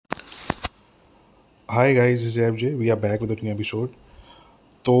Hi guys, this is FJ. We are back with a new episode.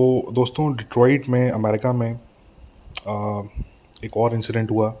 तो दोस्तों, Detroit में, America में आ, एक और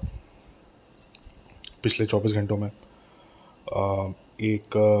इंसिडेंट हुआ पिछले 24 घंटों में।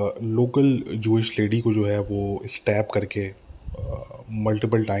 एक लोकल जूइश लेडी को जो है वो स्टैप करके,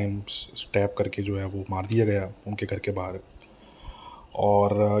 मल्टीपल टाइम्स स्टैप करके जो है वो मार दिया गया उनके घर के बाहर।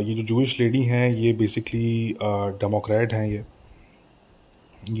 और ये जो जूइश लेडी हैं ये बेसिकली डेमोक्रेट हैं।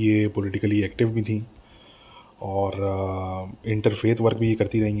 ये पॉलिटिकली एक्टिव भी थी और इंटरफेथ वर्क भी ये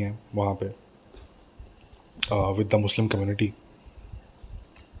करती रही हैं वहाँ पे विद द मुस्लिम कम्युनिटी।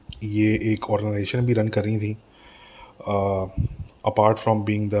 ये एक ऑर्गेनाइजेशन भी रन कर रही थी apart from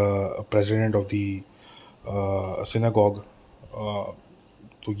being the president of the synagogue.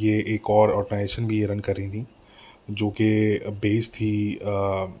 तो ये एक और ऑर्गेनाइजेशन भी ये रन कर रही थी जो कि बेस थी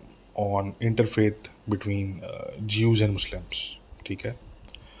on interfaith between Jews and Muslims. ठीक है।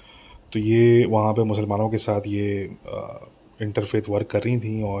 तो ये वहाँ पे मुसलमानों के साथ ये इंटरफेथ वर्क कर रही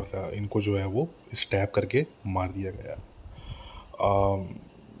थी और इनको जो है वो स्टैप करके मार दिया गया।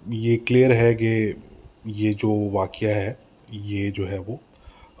 ये क्लियर है कि ये जो वाक़या है ये जो है वो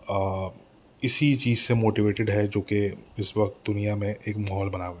आ, इसी चीज़ से मोटिवेटेड है जो कि इस वक्त दुनिया में एक माहौल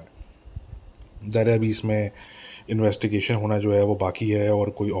बना हुआ है। ज़ाहिर है अभी इसमें इन्वेस्टिगेशन होना जो है वो बाकी है और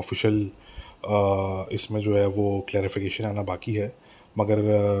कोई ऑफिशियल इसमें जो है वो क्लैरिफिकेशन आना बाकी है। मगर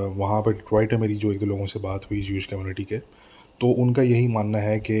वहाँ पर डिट्रॉइट में मेरी जो एक दो लोगों से बात हुई जूश कम्युनिटी के, तो उनका यही मानना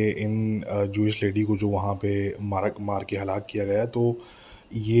है कि इन जूइश लेडी को जो वहाँ पे मार के हलाक किया गया, तो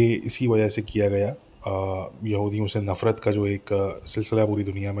ये इसी वजह से किया गया। यहूदियों से नफ़रत का जो एक सिलसिला पूरी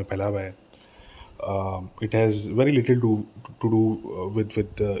दुनिया में फैला हुआ है। It has very little to do with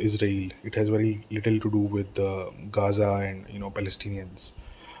Israel. It has very little to do with Gaza and Palestinians.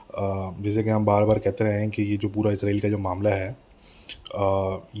 जैसे कि हम बार बार कहते रहे हैं कि ये जो पूरा इसराइल का जो मामला है,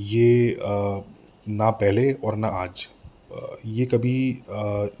 ये ना पहले और ना आज, ये कभी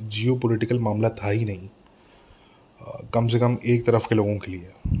जियो पॉलिटिकल मामला था ही नहीं, कम से कम एक तरफ के लोगों के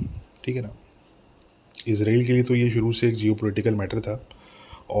लिए। ठीक है ना। इसराइल के लिए तो ये शुरू से एक जियो पॉलिटिकल मैटर था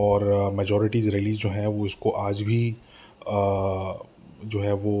और मेजॉरिटी इसराइलीज जो हैं वो इसको आज भी जो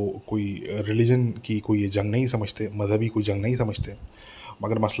है वो कोई रिलीजन की कोई ये जंग नहीं समझते, मजहबी कोई जंग नहीं समझते।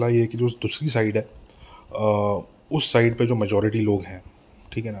 मगर मसला ये है कि जो दूसरी साइड है, उस साइड पे जो मेजॉरिटी लोग हैं,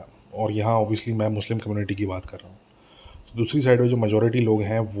 ठीक है ना, और यहाँ ऑब्वियसली मैं मुस्लिम कम्युनिटी की बात कर रहा हूँ, तो दूसरी साइड में जो मेजॉरिटी लोग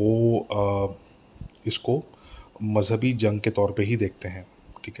हैं वो इसको मजहबी जंग के तौर पे ही देखते हैं।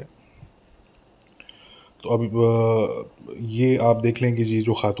 ठीक है। तो अब ये आप देख लें कि ये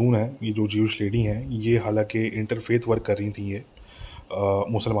जो खातून है, ये जो ज्यूश लेडी हैं, ये हालांकि इंटरफेथ वर्क कर रही थी ये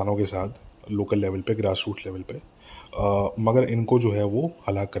मुसलमानों के साथ लोकल लेवल पे, ग्रास रूट लेवल पे, मगर इनको जो है वो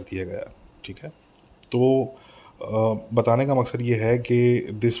हलाक कर दिया गया। ठीक है। तो बताने का मकसद ये है कि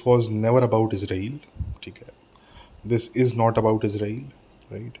this was never about Israel. ठीक है। This is not about Israel,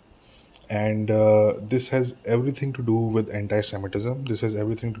 right. And this has everything to do with anti Semitism, this has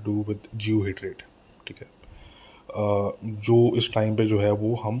everything to do with ज्यू हेट्रेड। ठीक है। जो इस टाइम पे जो है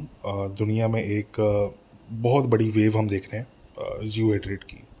वो हम दुनिया में एक बहुत बड़ी वेव हम देख रहे हैं जियो हेट्रेड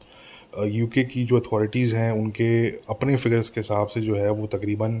की। यूके की जो अथॉरिटीज़ हैं उनके अपने फिगर्स के हिसाब से जो है वो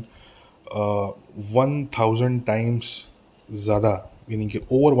तकरीबन 1000 टाइम्स ज़्यादा, यानी कि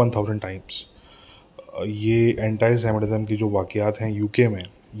ओवर 1000 टाइम्स ये एंटी सेमिटिज्म की जो वाक़यात हैं यूके में,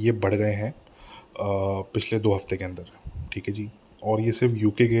 ये बढ़ गए हैं पिछले 2 हफ्ते के अंदर। ठीक है जी। और ये सिर्फ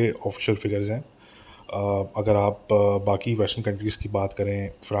यूके के ऑफिशियल फिगर्स हैं। अगर आप बाकी वेस्टर्न कंट्रीज़ की बात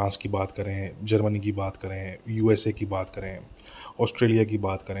करें, फ्रांस की बात करें, जर्मनी की बात करें, यूएसए की बात करें, ऑस्ट्रेलिया की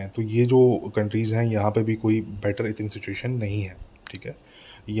बात करें, तो ये जो कंट्रीज़ हैं यहाँ पे भी कोई बेटर इतनी सिचुएशन नहीं है। ठीक है।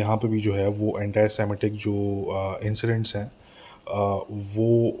 यहाँ पे भी जो है वो एंटी सेमिटिक जो इंसिडेंट्स हैं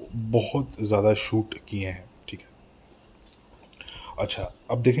वो बहुत ज़्यादा शूट किए हैं। ठीक है। अच्छा,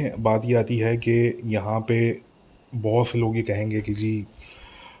 अब देखें, बात ये आती है कि यहाँ पे बहुत से लोग ये कहेंगे कि जी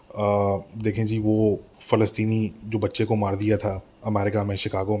देखें जी, वो फ़लस्तीनी जो बच्चे को मार दिया था अमेरिका में,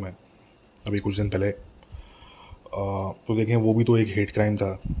 शिकागो में, अभी कुछ दिन पहले, तो देखें वो भी तो एक हेट क्राइम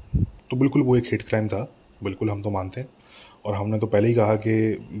था। तो बिल्कुल वो एक हेट क्राइम था, बिल्कुल हम तो मानते हैं। और हमने तो पहले ही कहा कि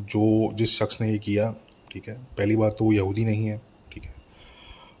जो जिस शख्स ने ये किया, ठीक है, पहली बात तो वो यहूदी नहीं है। ठीक है।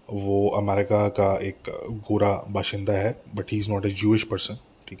 वो अमेरिका का एक गोरा बाशिंदा है, but he is not a Jewish person.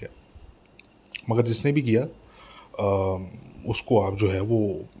 ठीक है। मगर जिसने भी किया उसको आप जो है वो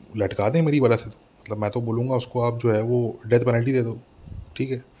लटका दें मेरी वजह से, तो मतलब मैं तो बोलूँगा उसको आप जो है वो डेथ पेनल्टी दे दो।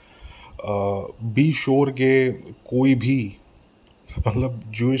 ठीक है। बी श्योर के कोई भी मतलब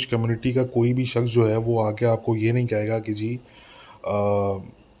जूइश कम्युनिटी का कोई भी शख्स जो है वो आके आपको ये नहीं कहेगा कि जी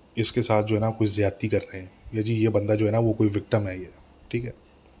इसके साथ जो है ना कोई ज़्यादती कर रहे हैं, या जी ये बंदा जो है ना वो कोई विक्टिम है ये। ठीक है।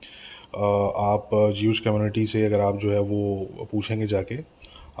 आप ज्यूश कम्युनिटी से अगर आप जो है वो पूछेंगे जाके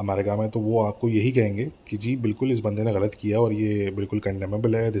अमेरिका में, तो वो आपको यही कहेंगे कि जी बिल्कुल इस बंदे ने गलत किया और ये बिल्कुल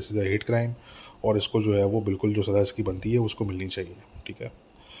कंडेमेबल है, this is a hate crime, और इसको जो है वो बिल्कुल जो सज़ा इसकी बनती है उसको मिलनी चाहिए। ठीक है।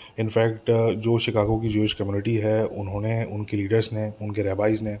 इनफैक्ट जो शिकागो की ज्यूश कम्युनिटी है, उन्होंने, उनके लीडर्स ने, उनके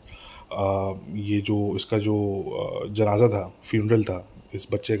रैबाइज़ ने ये जो इसका जो जनाजा था, फ्यूनरल था इस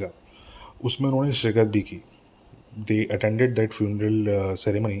बच्चे का, उसमें उन्होंने शिरकत भी की। They attended that funeral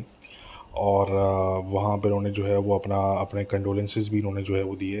ceremony, और वहाँ पर उन्होंने जो है वो अपने कंडोलेंसेस भी उन्होंने जो है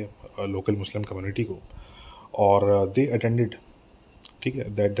वो दिए लोकल मुस्लिम कम्युनिटी को, और दे अटेंडेड, ठीक है,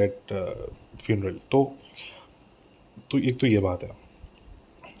 दैट फ्यूनरल। तो एक तो ये बात है,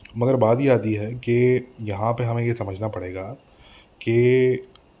 मगर बात ये आती है कि यहाँ पे हमें ये समझना पड़ेगा कि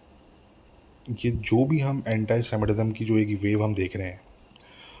ये जो भी हम एंटी सेमिटिज्म की जो एक वेव हम देख रहे हैं,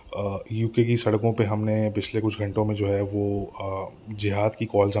 यूके की सड़कों पे हमने पिछले कुछ घंटों में जो है वो जिहाद की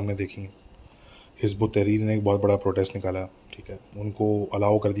कॉल्स हमने देखी। हिज़्ब उत तहरीर ने एक बहुत बड़ा प्रोटेस्ट निकाला। ठीक है, उनको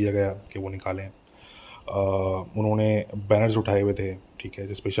अलाउ कर दिया गया कि वो निकालें। उन्होंने बैनर्स उठाए हुए थे, ठीक है,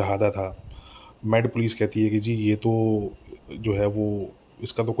 जिस पे शहादा था। मेड पुलिस कहती है कि जी ये तो जो है वो,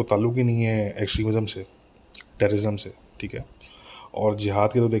 इसका तो कोई ताल्लुक ही नहीं है एक्सट्रीमिज़म से, टेररिज्म से। ठीक है। और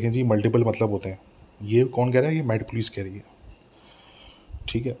जिहाद के तो देखें जी मल्टीपल मतलब होते हैं। ये कौन कह रहा है? ये मेड पुलिस कह रही है।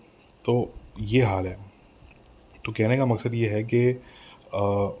 ठीक है। तो ये हाल है। तो कहने का मकसद ये है कि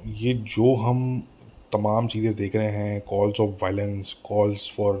ये जो हम तमाम चीज़ें देख रहे हैं, calls of violence, calls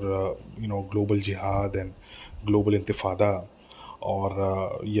for global jihad and global intifada,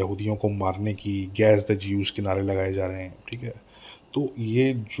 और यहूदियों को मारने की, गैस द ज्यूज के नारे लगाए जा रहे हैं। ठीक है। तो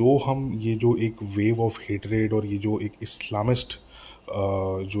ये जो एक वेव ऑफ हेटरेड और ये जो एक इस्लामिस्ट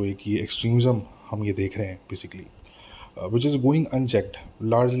जो एक ये एक्सट्रीमिज्म हम ये देख रहे हैं basically, which is going unchecked,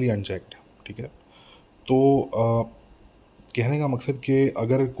 largely unchecked. ठीक है। तो कहने का मकसद कि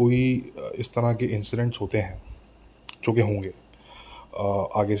अगर कोई इस तरह के इंसिडेंट्स होते हैं, जो कि होंगे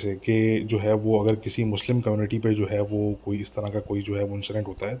आगे से, कि जो है वो अगर किसी मुस्लिम कम्युनिटी पे जो है वो कोई इस तरह का कोई जो है वो इंसिडेंट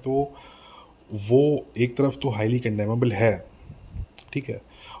होता है, तो वो एक तरफ तो हाईली कंडेमेबल है। ठीक है।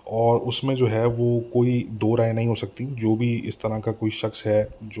 और उसमें जो है वो कोई दो राय नहीं हो सकती। जो भी इस तरह का कोई शख्स है,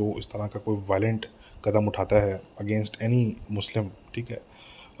 जो इस तरह का कोई वायलेंट कदम उठाता है अगेंस्ट एनी मुस्लिम, ठीक है,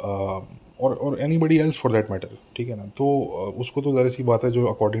 और anybody else for that matter, ठीक है ना, तो उसको तो ज़ाहिर सी बात है जो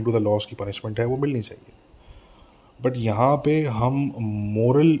अकॉर्डिंग टू द लॉज की पनिशमेंट है वो मिलनी चाहिए। बट यहाँ पे हम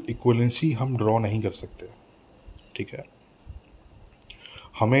मोरल इक्वलेंसी हम ड्रॉ नहीं कर सकते। ठीक है।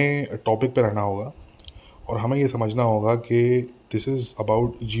 हमें टॉपिक पे रहना होगा, और हमें ये समझना होगा कि this is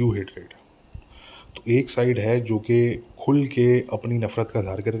about Jew hatred. तो एक साइड है जो कि खुल के अपनी नफ़रत का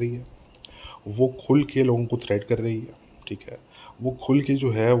इज़हार कर रही है, वो खुल के लोगों को थ्रेट कर रही है। ठीक है। वो खुल के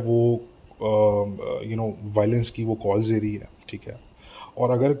जो है वो वायलेंस की वो कॉल्स दे रही है। ठीक है।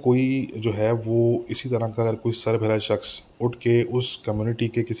 और अगर कोई जो है वो इसी तरह का अगर कोई सरभरा शख्स उठ के उस कम्युनिटी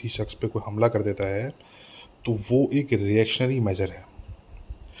के किसी शख्स पे कोई हमला कर देता है, तो वो एक रिएक्शनरी मेजर है।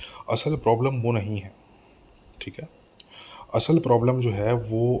 असल प्रॉब्लम वो नहीं है। ठीक है। असल प्रॉब्लम जो है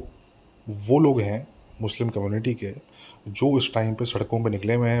वो लोग हैं मुस्लिम कम्युनिटी के, जो इस टाइम पे सड़कों पे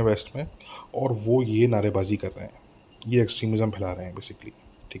निकले हुए हैं वेस्ट में, और वो ये नारेबाजी कर रहे हैं, ये एक्सट्रीमिज़म फैला रहे हैं बेसिकली।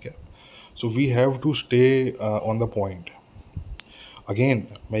 ठीक है। So we have to stay on the point. Again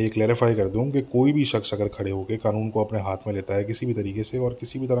मैं ये क्लैरिफाई कर दूं कि कोई भी शख्स अगर खड़े होकर कानून को अपने हाथ में लेता है किसी भी तरीके से, और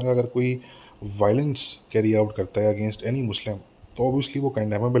किसी भी तरह का अगर कोई वायलेंस कैरी आउट करता है अगेंस्ट एनी मुस्लिम, तो ऑब्वियसली वो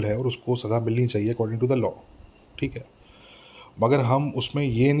कंडेमेबल है और उसको सज़ा मिलनी चाहिए अकॉर्डिंग टू द लॉ। ठीक है। मगर हम उसमें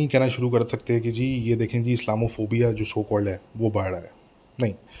ये नहीं कहना शुरू कर सकते कि जी ये देखें जी इस्लामोफोबिया जो सो कॉल्ड है वो बढ़ रहा है।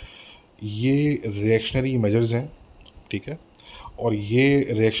 नहीं, ये रिएक्शनरी मेजर्स हैं। ठीक है। और ये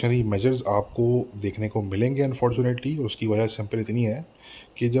रिएक्शनरी मेजर्स आपको देखने को मिलेंगे अनफॉर्चुनेटली, और उसकी वजह सिंपल इतनी है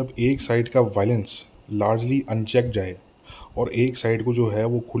कि जब एक साइड का वायलेंस लार्जली अनचेक जाए, और एक साइड को जो है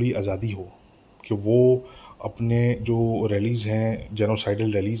वो खुली आज़ादी हो कि वो अपने जो रैलीज़ हैं,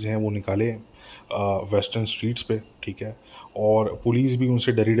 जेनोसाइडल रैलीज़ हैं, वो निकाले वेस्टर्न स्ट्रीट्स पे। ठीक है। और पुलिस भी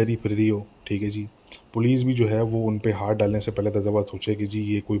उनसे डरी डरी फिर रही हो। ठीक है जी। पुलिस भी जो है वो उन पे हाथ डालने से पहले दस बार सोचे कि जी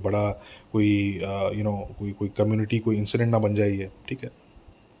ये कोई बड़ा कोई कोई कोई कम्युनिटी कोई इंसिडेंट ना बन जाए ये। ठीक है।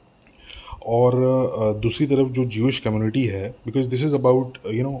 और दूसरी तरफ जो ज्यूइश कम्युनिटी है, because this is about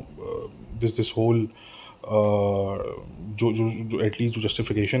this whole जो जो जो एटलीस्ट जो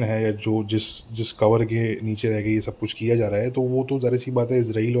जस्टिफिकेशन है, या जो जिस जिस कवर के नीचे रह के ये सब कुछ किया जा रहा है, तो वो तो ज़ाहिर सी बात है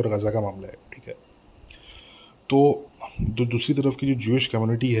इसराइल और गज़ा का मामला है। ठीक है। तो दूसरी तरफ की जो ज्यूइश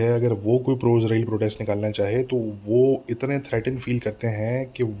कम्युनिटी है, अगर वो कोई प्रो इसराइल प्रोटेस्ट निकालना चाहे, तो वो इतने थ्रेटन फील करते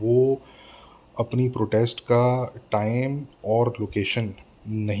हैं कि वो अपनी प्रोटेस्ट का टाइम और लोकेशन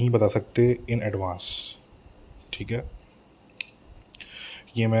नहीं बता सकते इन एडवांस। ठीक है।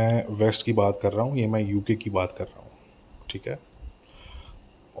 ये मैं वेस्ट की बात कर रहा हूँ, ये मैं यूके की बात कर रहा हूँ, ठीक है।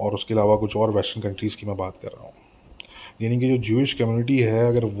 और उसके अलावा कुछ और वेस्टर्न कंट्रीज़ की मैं बात कर रहा हूँ। यानी कि जो ज्यूइश कम्युनिटी है,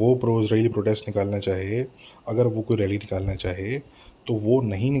 अगर वो प्रो इसराइली प्रोटेस्ट निकालना चाहे, अगर वो कोई रैली निकालना चाहे, तो वो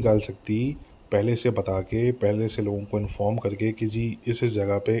नहीं निकाल सकती पहले से बता के, पहले से लोगों को इन्फॉर्म करके कि जी इस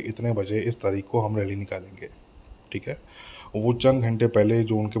जगह पे इतने बजे इस तारीख को हम रैली निकालेंगे, ठीक है। वो चंद घंटे पहले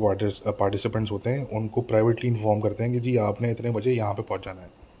जो उनके पार्टिसिपेंट्स होते हैं उनको प्राइवेटली इन्फॉर्म करते हैं कि जी आपने इतने बजे यहाँ पे पहुँच जाना है,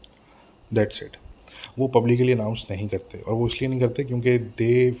 दैट्स इट। वो पब्लिकली अनाउंस नहीं करते, और वो इसलिए नहीं करते क्योंकि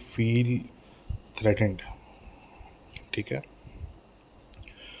दे फील थ्रेटेंड, ठीक है।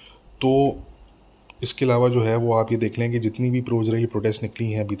 तो इसके अलावा जो है वो आप ये देख लें कि जितनी भी प्रो इजराइली प्रोटेस्ट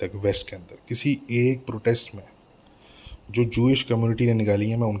निकली हैं अभी तक वेस्ट के अंदर, किसी एक प्रोटेस्ट में जो जूइश कम्युनिटी ने निकाली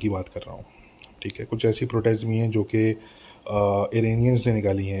है मैं उनकी बात कर रहा हूँ, ठीक है। कुछ ऐसी प्रोटेस्ट भी हैं जो कि इरानियंस ने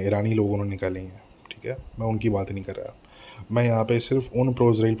निकाली हैं, ईरानी लोगों ने निकाली हैं, ठीक है। मैं उनकी बात नहीं कर रहा, मैं यहाँ पे सिर्फ उन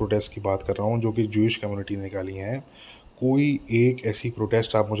प्रो इजराइल प्रोटेस्ट की बात कर रहा हूँ जो कि जूइश कम्युनिटी ने निकाली हैं। कोई एक ऐसी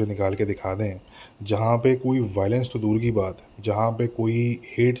प्रोटेस्ट आप मुझे निकाल के दिखा दें जहाँ पे कोई वायलेंस तो दूर की बात, जहाँ पे कोई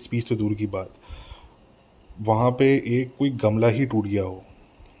हेट स्पीच तो दूर की बात, वहाँ पे एक कोई गमला ही टूट गया हो,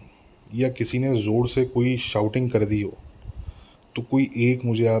 या किसी ने ज़ोर से कोई शाउटिंग कर दी हो, तो कोई एक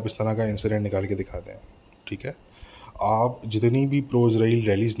मुझे आप इस तरह का इंसिडेंट निकाल के दिखा दें, ठीक है। आप जितनी भी प्रो इसराइल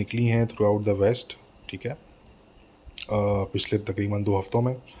रैलीज निकली हैं थ्रू आउट द वेस्ट, ठीक है, पिछले तकरीबन 2 हफ्तों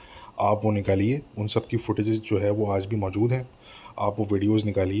में, आप वो निकालिए, उन सब की फुटेजेस जो है वो आज भी मौजूद हैं। आप वो वीडियोस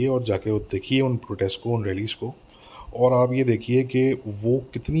निकालिए और जाके वो देखिए उन प्रोटेस्ट को, उन रैलीज को, और आप ये देखिए कि वो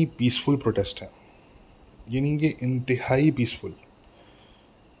कितनी पीसफुल प्रोटेस्ट हैं, यानी कि इंतहाई पीसफुल।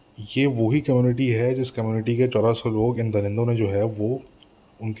 ये वही कम्युनिटी है जिस कम्युनिटी के 1400 लोग इन दरिंदों ने जो है वो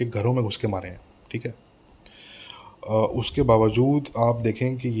उनके घरों में घुस के मारे हैं, ठीक है। उसके बावजूद आप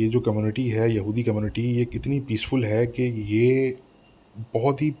देखें कि ये जो कम्युनिटी है, यहूदी कम्युनिटी, ये कितनी पीसफुल है कि ये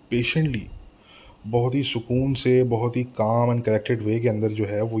बहुत ही पेशेंटली, बहुत ही सुकून से, बहुत ही काम एंड करेक्टेड वे के अंदर जो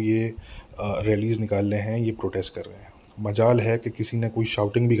है वो ये रैलीज निकाल रहे हैं, ये प्रोटेस्ट कर रहे हैं। मजाल है कि किसी ने कोई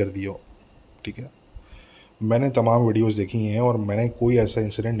शाउटिंग भी कर दी हो, ठीक है। मैंने तमाम वीडियोस देखी हैं और मैंने कोई ऐसा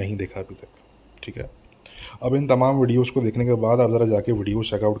इंसिडेंट नहीं देखा अभी तक, ठीक है। अब इन तमाम वीडियोस को देखने के बाद आप ज़रा जाके वीडियोस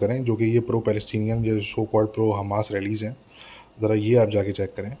चेकआउट करें जो कि ये प्रो पैलेस्टीनियन या so called pro Hamas rallies हैं, ज़रा ये आप जाके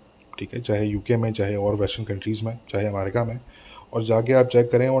चेक करें, ठीक है। चाहे यूके में, चाहे और वेस्टर्न कंट्रीज़ में, चाहे अमेरिका में, और जाके आप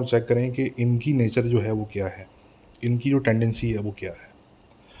चेक करें, और चेक करें कि इनकी नेचर जो है वो क्या है, इनकी जो टेंडेंसी है वो क्या है।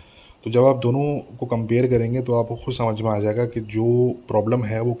 तो जब आप दोनों को कंपेयर करेंगे तो आपको खुद समझ में आ जाएगा कि जो प्रॉब्लम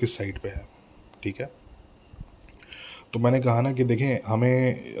है वो किस साइड पे है, ठीक है। तो मैंने कहा ना कि देखें,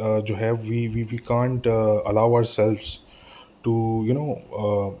 हमें जो है we can't allow our selves to you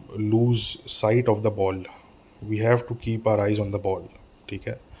know lose sight of the ball, we have to keep our eyes on the ball, ठीक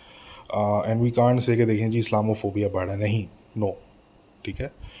है। एंड वी कांट से कि देखें जी इस्लामोफोबिया बढ़ा, नहीं, नो, ठीक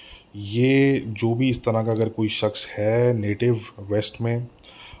है। ये जो भी इस तरह का अगर कोई शख्स है नेटिव वेस्ट में,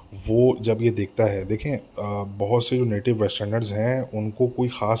 वो जब ये देखता है, देखें बहुत से जो नेटिव वेस्टर्नर्स हैं उनको कोई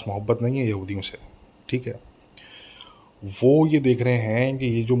ख़ास मोहब्बत नहीं है यहूदियों से, ठीक है। वो ये देख रहे हैं कि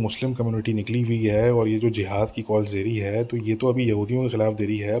ये जो मुस्लिम कम्युनिटी निकली हुई है और ये जो जिहाद की कॉल दे रही है, तो ये तो अभी यहूदियों के ख़िलाफ़ दे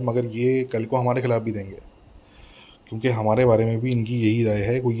रही है, मगर ये कल को हमारे ख़िलाफ़ भी देंगे, क्योंकि हमारे बारे में भी इनकी यही राय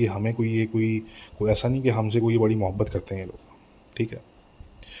है, कोई ये हमें कोई ये कोई कोई ऐसा नहीं कि हमसे कोई बड़ी मोहब्बत करते हैं ये लोग, ठीक है।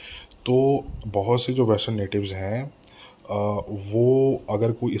 तो बहुत से जो वेस्टर्न नेटिव्स हैं, वो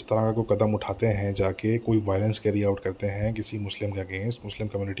अगर कोई इस तरह का कोई कदम उठाते हैं, जाके कोई वायलेंस कैरी आउट करते हैं किसी मुस्लिम के अगेंस्ट, मुस्लिम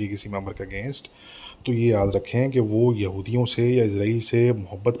कम्युनिटी किसी मेंबर के अगेंस्ट, तो ये याद रखें कि वो यहूदियों से या इसराइल से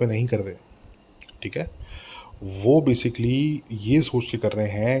मोहब्बत में नहीं कर रहे, ठीक है। वो बेसिकली ये सोच के कर रहे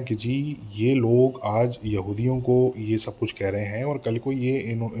हैं कि जी ये लोग आज यहूदियों को ये सब कुछ कह रहे हैं और कल को ये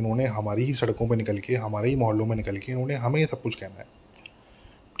इन्होंने हमारी ही सड़कों पर निकल के, हमारे ही मोहल्लों में निकल के इन्होंने हमें ये सब कुछ कहना है,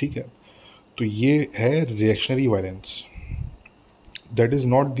 ठीक है। तो ये है reactionary violence, that is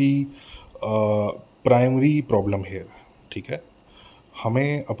not the primary problem here, ठीक है।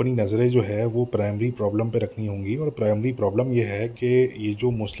 हमें अपनी नज़रें जो है वो प्राइमरी प्रॉब्लम पे रखनी होंगी, और प्राइमरी प्रॉब्लम ये है कि ये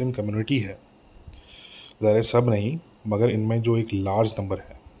जो मुस्लिम कम्युनिटी है, ज़रा सब नहीं मगर इनमें जो एक लार्ज नंबर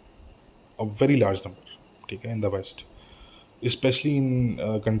है, अ वेरी लार्ज नंबर, ठीक है, in the West, especially in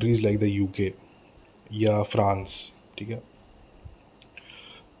countries like the UK या फ्रांस, ठीक है।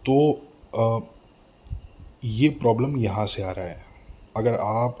 तो uh, ये प्रॉब्लम यहाँ से आ रहा है। अगर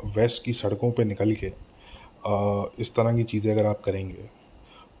आप वेस्ट की सड़कों पे निकल के इस तरह की चीज़ें अगर आप करेंगे,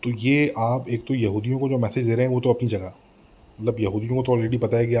 तो ये आप एक तो यहूदियों को जो मैसेज दे रहे हैं वो तो अपनी जगह, मतलब यहूदियों को तो ऑलरेडी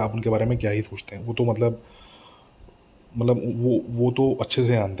पता है कि आप उनके बारे में क्या ही सोचते हैं, वो तो मतलब वो तो अच्छे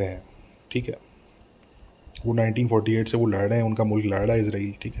से जानते हैं, ठीक है। वो 1948 से वो लड़ रहे हैं, उनका मुल्क लड़ रहा है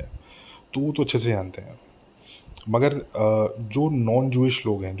इसराइल, ठीक है। तो वो तो अच्छे से जानते हैं। मगर जो नॉन जूइश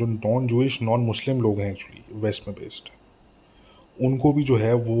लोग हैं, जो नॉन जूइश नॉन मुस्लिम लोग हैं एक्चुअली वेस्ट में बेस्ड, उनको भी जो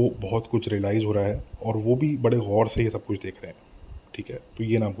है वो बहुत कुछ रियलाइज़ हो रहा है और वो भी बड़े गौर से ये सब कुछ देख रहे हैं। ठीक है, तो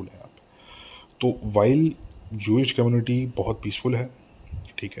ये ना भूलें आप। तो वाइल जूइश कम्युनिटी बहुत पीसफुल है,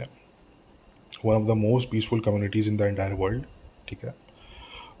 ठीक है, one of the most peaceful communities in the entire world, ठीक है,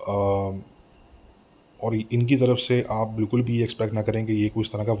 और इनकी तरफ से आप बिल्कुल भी एक्सपेक्ट ना करें कि ये कोई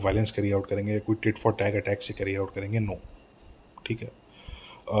इस तरह का वायलेंस कैरी आउट करेंगे, कोई टिट फॉर टैग अटैक से कैरी आउट करेंगे, नो, ठीक है,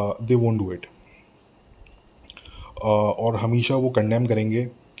 दे वोंट डू इट। और हमेशा वो कंडेम करेंगे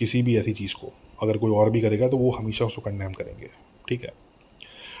किसी भी ऐसी चीज़ को, अगर कोई और भी करेगा तो वो हमेशा उसको कंडेम करेंगे, ठीक है।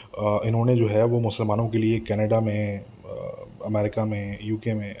 इन्होंने जो है वो मुसलमानों के लिए कनाडा में, अमेरिका में,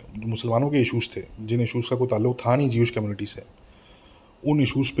 यूके में जो मुसलमानों के इश्यूज़ थे, जिन इश्यूज़ का कोई ताल्लुक था नहीं ज्यूश कम्युनिटी से, उन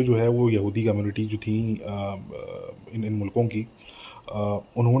इश्यूज़ पे जो है वो यहूदी कम्युनिटी जो थी इन इन मुल्कों की,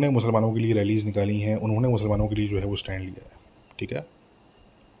 उन्होंने मुसलमानों के लिए रैलीज़ निकाली हैं, उन्होंने मुसलमानों के लिए जो है वो स्टैंड लिया है, ठीक है।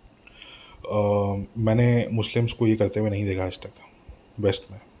 मैंने मुस्लिम्स को ये करते हुए नहीं देखा आज तक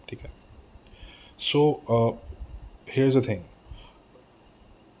वेस्ट में, ठीक है। So here is the thing,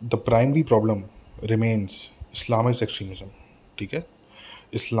 the primary problem remains Islamist extremism, ठीक है।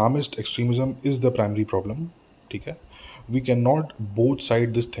 Islamist extremism is the primary problem, ठीक है। We can not both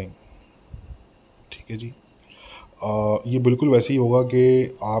side this thing, ठीक है जी। ये बिल्कुल वैसे ही होगा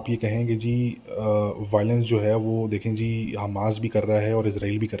कि आप ये कहें कि जी वायलेंस जो है वो देखें जी हमास भी कर रहा है और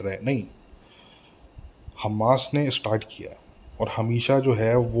इसराइल भी कर रहा है, नहीं, हमास ने स्टार्ट किया और हमेशा जो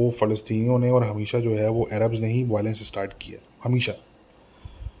है वो फ़लस्तीनियों ने और हमेशा जो है वो अरब्स ने ही वायलेंस स्टार्ट किया, हमेशा।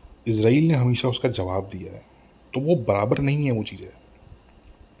 इसराइल ने हमेशा उसका जवाब दिया है, तो वो बराबर नहीं है वो चीज़ें,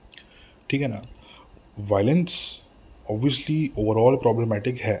 ठीक है ना। वायलेंस ऑब्वियसली ओवरऑल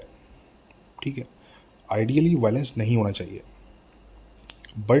प्रॉब्लमेटिक है, ठीक है, आइडियली वायलेंस नहीं होना चाहिए,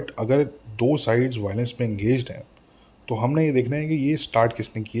 बट अगर दो साइड्स वायलेंस में एंगेज्ड हैं तो हमने ये देखना है कि ये स्टार्ट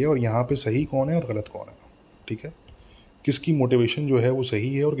किसने किया है और यहाँ पे सही कौन है और गलत कौन है, ठीक है। किसकी मोटिवेशन जो है वो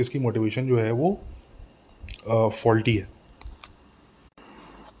सही है और किसकी मोटिवेशन जो है वो फॉल्टी है।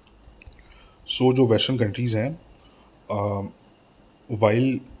 सो जो वेस्टर्न कंट्रीज़ हैं,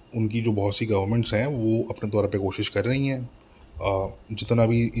 वाइल उनकी जो बहुत सी गवर्नमेंट्स हैं वो अपने तौर पे कोशिश कर रही हैं, जितना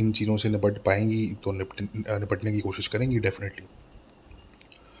भी इन चीज़ों से निपट पाएंगी तो निपटने की कोशिश करेंगी definitely,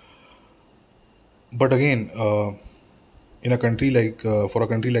 but again in a country like for a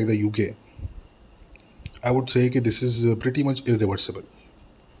country like the UK, I would say कि this is pretty much irreversible,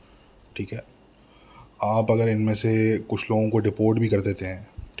 ठीक है। आप अगर इनमें से कुछ लोगों को डिपोर्ट भी कर देते हैं,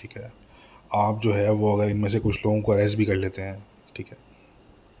 ठीक है, आप जो है वो अगर इनमें से कुछ लोगों को अरेस्ट भी कर लेते हैं, ठीक है,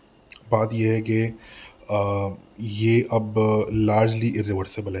 बात यह है कि ये अब लार्जली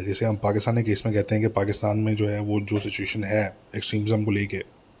इरिवर्सिबल है। जैसे हम पाकिस्तान के केस में कहते हैं कि पाकिस्तान में जो है वो जो सिचुएशन है एक्सट्रीमिज्म को लेके,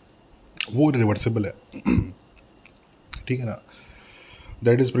 वो इरिवर्सिबल है, ठीक है ना।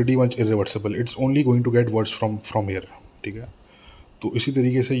 That is pretty much irreversible, it's only going to get worse from here, ठीक है। तो इसी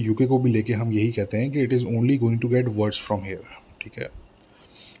तरीके से यूके को भी लेके हम यही कहते हैं कि it is only going to get worse from here, ठीक है।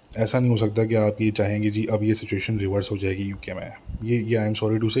 ऐसा नहीं हो सकता कि आप ये चाहेंगे जी अब ये सिचुएशन रिवर्स हो जाएगी यूके में, ये आई एम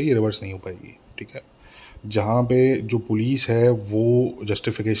सॉरी टू से ये रिवर्स नहीं हो पाएगी, ठीक है। जहाँ पे जो पुलिस है वो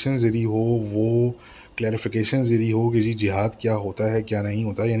जस्टिफिकेशन दे रही हो, वो क्लैरिफिकेशन दे रही हो कि जी जिहाद क्या होता है क्या नहीं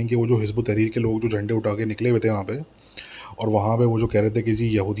होता, यानी कि वो जो हिज़्ब तहरीर के लोग जो झंडे उठा के निकले हुए थे वहाँ पे, और वहाँ पे वो जो कह रहे थे कि जी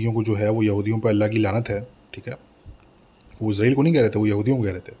यहूदियों को जो है वो यहूदियों पर अल्लाह की लानत है, ठीक है, वो इसराइल को नहीं कह रहे थे, वो यहूदियों को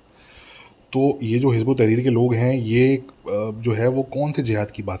कह रहे थे। तो ये जो हिज़्ब तहरीर के लोग हैं ये जो है वो कौन से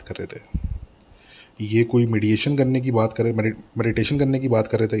जिहाद की बात कर रहे थे, ये कोई मेडिएशन करने की बात कर रहे, मेडिटेशन करने की बात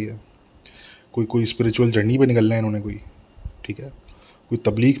कर रहे थे, ये कोई स्पिरिचुअल जर्नी पे निकलना है इन्होंने कोई, ठीक है, कोई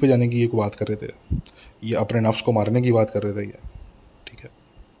तबलीग पे जाने की ये कोई बात कर रहे थे, ये अपने नफ्स को मारने की बात कर रहे थे ये, ठीक है,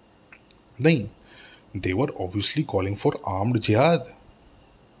 नहीं, they were obviously calling for armed jihad,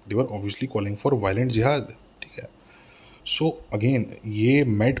 they were obviously calling for violent jihad, ठीक है। सो अगेन ये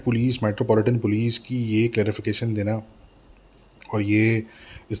मेट्रोपॉलिटन पुलिस की ये क्लैरिफिकेशन देना और ये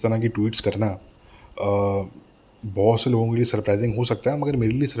इस तरह की ट्वीट्स करना बहुत से लोगों के लिए सरप्राइजिंग हो सकता है, मगर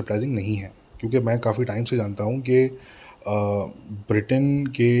मेरे लिए सरप्राइजिंग नहीं है, क्योंकि मैं काफ़ी टाइम से जानता हूँ कि ब्रिटेन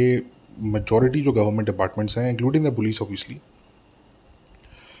के मेजॉरिटी जो गवर्नमेंट डिपार्टमेंट्स हैं इंक्लूडिंग द पुलिस ऑब्वियसली,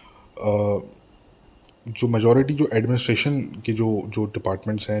 जो मेजॉरिटी जो एडमिनिस्ट्रेशन के जो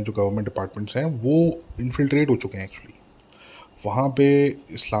डिपार्टमेंट्स हैं, जो गवर्नमेंट डिपार्टमेंट्स हैं, वो इन्फिल्ट्रेट हो चुके हैं एक्चुअली, वहाँ पे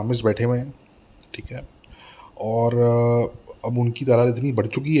इस्लामिस्ट बैठे हुए हैं, ठीक है। और अब उनकी तादाद इतनी बढ़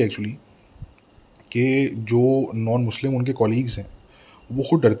चुकी है एक्चुअली कि जो नॉन मुस्लिम उनके कॉलीग्स हैं वो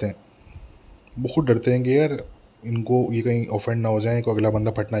खुद डरते हैं, वो खुद डरते हैं कि यार इनको ये कहीं ऑफेंड ना हो जाए, कोई अगला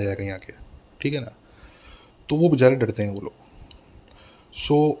बंदा फट ना जाए कहीं आके, ठीक है ना। तो वो बेचारे डरते हैं वो लोग।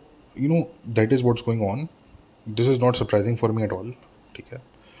 So you know that is what's going on, this is not surprising for me at all, ठीक है।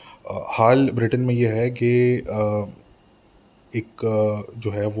 हाल ब्रिटेन में ये है कि एक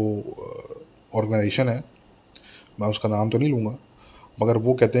जो है वो ऑर्गेनाइजेशन है, मैं उसका नाम तो नहीं लूँगा, मगर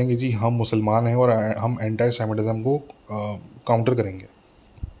वो कहते हैं कि जी हम मुसलमान हैं और हम एंटी सेमिटिज़म को काउंटर करेंगे,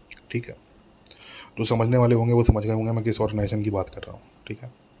 ठीक है। जो समझने वाले होंगे वो समझ गए होंगे मैं किस ऑर्गेनाइजेशन की बात कर रहा हूँ, ठीक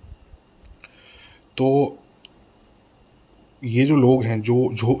है। तो ये जो लोग हैं, जो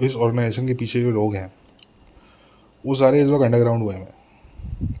जो इस ऑर्गेनाइजेशन के पीछे जो लोग हैं, वो सारे इस वक्त अंडरग्राउंड हुए हैं,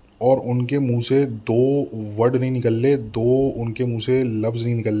 और उनके मुंह से दो वर्ड नहीं निकल रहे, दो उनके मुंह से लफ्ज़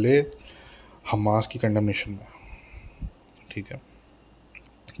नहीं निकल रहे हमास की कंडमनेशन में, ठीक है।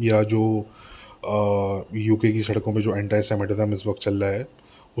 या जो यूके की सड़कों पे जो एंटी सेमिटिज्म इस वक्त चल रहा है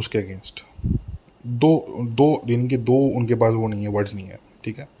उसके अगेंस्ट, दो दो इनके दो उनके पास वो नहीं है, वर्ड्स नहीं है,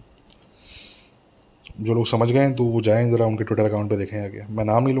 ठीक है। जो लोग समझ गए हैं तो वो जाएं ज़रा उनके ट्विटर अकाउंट पे देखें आगे, मैं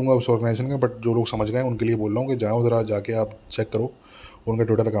नाम नहीं लूँगा उस ऑर्गेनाइजेशन का, बट जो लोग समझ गए उनके लिए बोल रहा हूँ कि जाओ ज़रा जाके आप चेक करो, उनका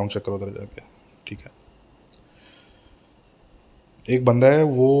ट्विटर अकाउंट चेक करो उधर जाके, ठीक है। एक बंदा है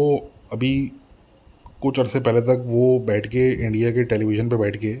वो अभी कुछ अरसे पहले तक वो बैठ के इंडिया के टेलीविज़न पे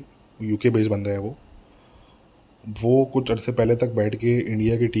बैठ के, यूके बेस्ड बंदा है वो कुछ अरसे पहले तक बैठ के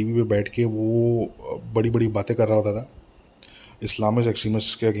इंडिया के टीवी पे बैठ के वो बड़ी बड़ी बातें कर रहा होता था इस्लामिक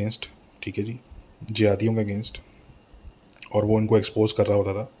एक्सट्रीमिस्ट के अगेंस्ट, ठीक है जी, जिहादियों के अगेंस्ट, और वो इनको एक्सपोज कर रहा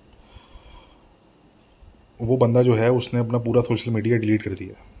होता था। वो बंदा जो है उसने अपना पूरा सोशल मीडिया डिलीट कर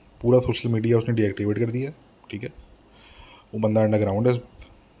दिया, पूरा सोशल मीडिया उसने डीएक्टिवेट कर दिया, ठीक है। वो बंदा अंडरग्राउंड है,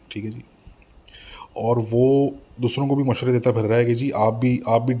 ठीक है जी। और वो दूसरों को भी मशवरे देता फिर रहा है कि जी आप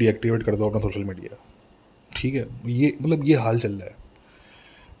भी डीएक्टिवेट कर दो अपना सोशल मीडिया, ठीक है। ये मतलब ये हाल चल रहा है,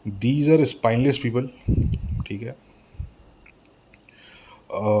 दीज आर स्पाइनलेस पीपल, ठीक है।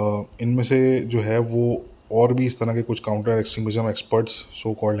 इनमें से जो है वो और भी इस तरह के कुछ counter extremism experts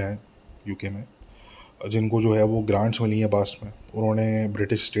so called हैं यूके में, जिनको जो है वो ग्रांट्स मिली हैं पास्ट में, उन्होंने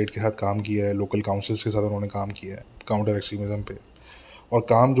ब्रिटिश स्टेट के साथ काम किया है, लोकल काउंसिल्स के साथ उन्होंने काम किया है काउंटर एक्सट्रीमिज्म पे, और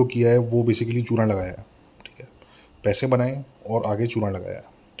काम जो किया है वो बेसिकली चूना लगाया है, ठीक है। पैसे बनाए और आगे चूना लगाया,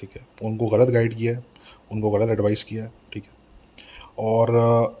 ठीक है। उनको गलत गाइड किया है, उनको गलत एडवाइस किया है, ठीक है।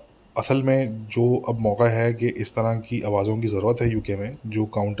 और असल में जो अब मौका है कि इस तरह की आवाज़ों की ज़रूरत है यूके में, जो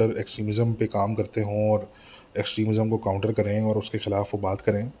काउंटर एक्सट्रीमिज़म पे काम करते हों और एक्सट्रीमिज़म को काउंटर करें और उसके ख़िलाफ़ वो बात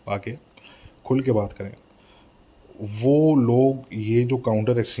करें, आके खुल के बात करें। वो लोग, ये जो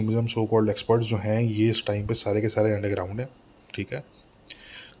counter extremism so called experts जो हैं, ये इस टाइम पे सारे के सारे अंडरग्राउंड हैं, ठीक है।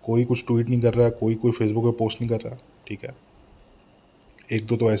 कोई कुछ ट्वीट नहीं कर रहा, कोई कोई फेसबुक पे पोस्ट नहीं कर रहा, ठीक है। एक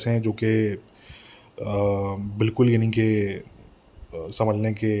दो तो ऐसे हैं जो कि बिल्कुल यानी कि समझ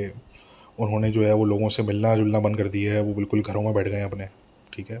लें कि उन्होंने जो है वो लोगों से मिलना जुलना बंद कर दिया है, वो बिल्कुल घरों में बैठ गए हैं अपने,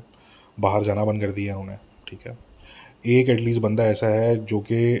 ठीक है। बाहर जाना बंद कर दिया उन्होंने, ठीक है। एक एटलीस्ट बंदा ऐसा है जो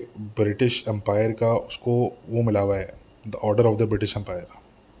कि ब्रिटिश एम्पायर का उसको वो मिला हुआ है, the order of the British Empire,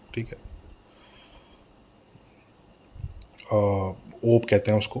 ठीक है। ओप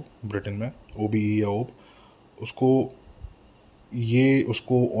कहते हैं उसको ब्रिटेन में, OBE या ओप, उसको ये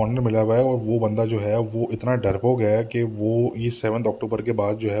उसको ऑनर मिला हुआ है। और वो बंदा जो है वो इतना डरपोक है कि वो ये 7 अक्टूबर के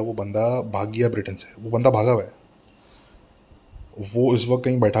बाद जो है वो बंदा भाग गया ब्रिटेन से, वो बंदा भागा हुआ है। वो इस वक्त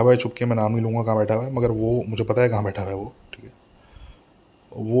कहीं बैठा हुआ है छुप के, मैं नाम नहीं लूँगा कहाँ बैठा हुआ है, मगर वो मुझे पता है कहाँ बैठा हुआ है वो, ठीक है।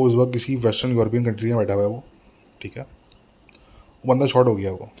 वो इस वक्त किसी वेस्टर्न यूरोपियन कंट्री में बैठा हुआ है वो, ठीक है। वो बंदा शॉर्ट हो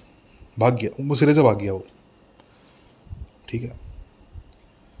गया, वो भाग गया, वो सिरे से भाग गया वो, ठीक है।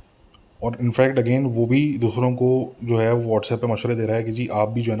 और इनफैक्ट अगेन वो भी दूसरों को जो है वो व्हाट्सएप पे मशवरे दे रहा है कि जी आप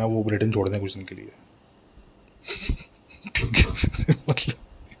भी जो है ना वो ब्रिटेन छोड़ दें कुछ दिन के लिए, ठीक है। मतलब,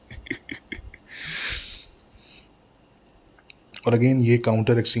 और अगेन ये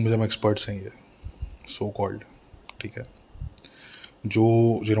काउंटर एक्सट्रीमिज्म एक्सपर्ट्स हैं ये सो कॉल्ड, ठीक है।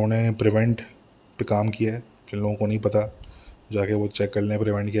 जो जिन्होंने प्रिवेंट पे काम किया है, जिन लोगों को नहीं पता जाके वो चेक कर लें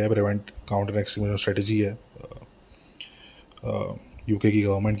प्रिवेंट क्या है। प्रिवेंट काउंटर एक्सट्रीमिज्म स्ट्रेटजी है यूके की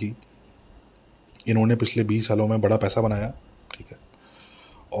गवर्नमेंट की। इन्होंने पिछले 20 सालों में बड़ा पैसा बनाया, ठीक है।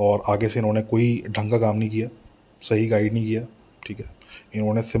 और आगे से इन्होंने कोई ढंग का काम नहीं किया, सही गाइड नहीं किया, ठीक है।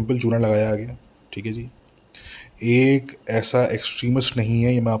 इन्होंने सिंपल चूना लगाया आगे, ठीक है जी। एक ऐसा एक्सट्रीमिस्ट नहीं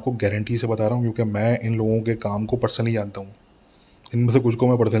है, ये मैं आपको गारंटी से बता रहा हूँ, क्योंकि मैं इन लोगों के काम को पर्सनली जानता हूँ, इनमें से कुछ को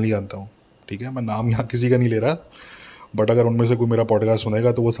मैं पर्सनली जानता हूँ, ठीक है। मैं नाम यहाँ किसी का नहीं ले रहा, बट अगर उनमें से कोई मेरा पॉडकास्ट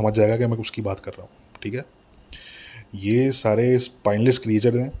सुनेगा तो वो समझ जाएगा कि मैं उसकी बात कर रहा हूँ, ठीक है। ये सारे स्पाइनलेस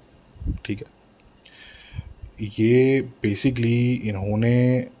क्रिएचर हैं, ठीक है। ये बेसिकली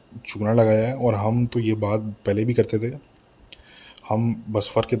इन्होंने चूना लगाया है, और हम तो ये बात पहले भी करते थे, हम बस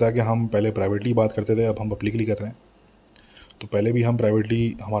फ़र्क ये था कि हम पहले प्राइवेटली बात करते थे, अब हम पब्लिकली कर रहे हैं। तो पहले भी हम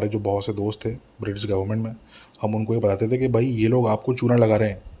प्राइवेटली, हमारे जो बहुत से दोस्त थे ब्रिटिश गवर्नमेंट में, हम उनको ये बताते थे कि भाई ये लोग आपको चूना लगा रहे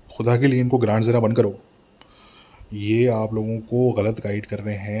हैं, खुदा के लिए इनको ग्रांट ज़रा बंद करो, ये आप लोगों को गलत गाइड कर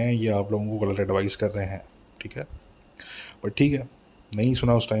रहे हैं, ये आप लोगों को गलत एडवाइस कर रहे हैं, ठीक है। बट ठीक है, नहीं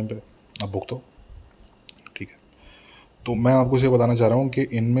सुना उस टाइम पे, अब भुगतो, ठीक है। तो मैं आपको इसे बताना चाह रहा हूँ कि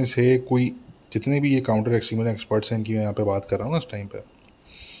इनमें से कोई, जितने भी ये काउंटर एक्सट्रीमिज्म एक्सपर्ट्स हैं इनकी मैं यहाँ पे बात कर रहा हूँ ना इस टाइम पे,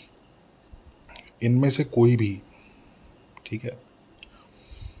 इनमें से कोई भी, ठीक है,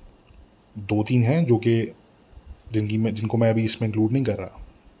 दो तीन हैं जो कि जिनको मैं अभी इसमें इंक्लूड नहीं कर रहा,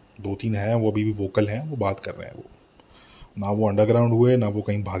 दो तीन हैं वो अभी भी वोकल हैं, वो बात कर रहे हैं, वो ना वो अंडरग्राउंड हुए, ना वो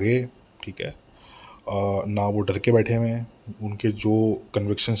कहीं भागे, ठीक है। ना वो डर के बैठे हुए हैं, उनके जो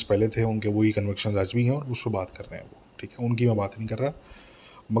कन्विक्शंस पहले थे उनके वही कन्विक्शंस आज भी हैं और उस पर बात कर रहे हैं वो, ठीक है। उनकी मैं बात नहीं कर रहा,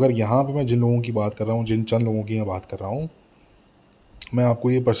 मगर यहाँ पे मैं जिन लोगों की बात कर रहा हूँ, जिन चंद लोगों की मैं बात कर रहा हूँ, मैं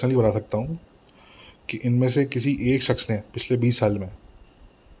आपको ये पर्सनली बता सकता हूँ कि इनमें से किसी एक शख्स ने पिछले 20 साल में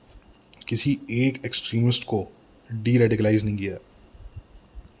किसी एक एक्सट्रीमिस्ट को डी रेडिकलाइज नहीं किया,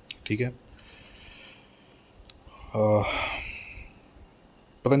 ठीक है।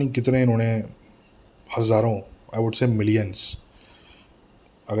 पता नहीं कितने इन्होंने, हज़ारों, आई वुड से मिलियंस,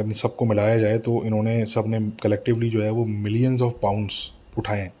 अगर इन सबको मिलाया जाए तो इन्होंने सब ने कलेक्टिवली जो है वो मिलियंस ऑफ पाउंड्स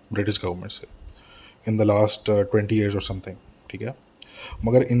उठाए हैं ब्रिटिश गवर्नमेंट से इन द लास्ट 20 years और समथिंग, ठीक है।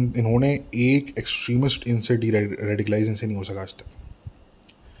 मगर इन्होंने एक एक्सट्रीमिस्ट इनसे डी रेडिकलाइज इनसे नहीं हो सका आज तक,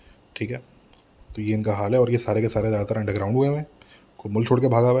 ठीक है। तो ये इनका हाल है, और ये सारे के सारे ज़्यादातर अंडरग्राउंड हुए हैं, कोई मुल्क छोड़ के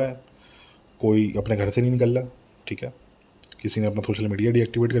भागा हुआ है, कोई अपने घर से नहीं निकल रहा, ठीक है। किसी ने अपना सोशल मीडिया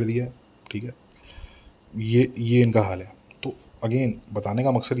डीएक्टिवेट कर दिया है, ठीक है। ये इनका हाल है। तो अगेन बताने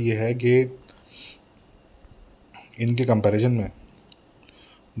का मकसद ये है कि इनके कंपैरिजन में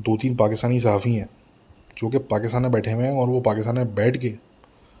दो तीन पाकिस्तानी सहाफ़ी हैं जो कि पाकिस्तान में बैठे हुए हैं, और वो पाकिस्तान में बैठ के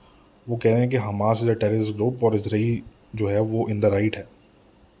वो कह रहे हैं कि Hamas is a terrorist group और इसराइल जो है वो इन द राइट है,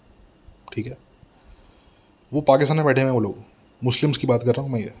 ठीक है। वो पाकिस्तान में बैठे हुए हैं, वो लोग, मुस्लिम्स की बात कर रहा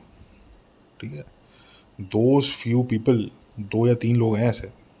हूँ मैं ये, ठीक है। दोज फ्यू पीपल, दो या तीन लोग हैं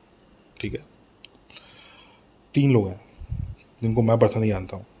ऐसे, ठीक है, तीन लोग हैं जिनको मैं पर्सनली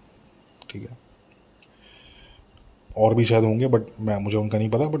जानता हूँ, ठीक है। और भी शायद होंगे बट मुझे उनका नहीं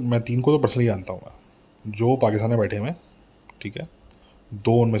पता, बट मैं तीन को तो पर्सनली जानता हूँ मैं, जो पाकिस्तान में बैठे हुए हैं, ठीक है।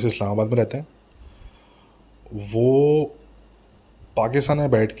 दो उनमें से इस्लामाबाद में रहते हैं, वो पाकिस्तान में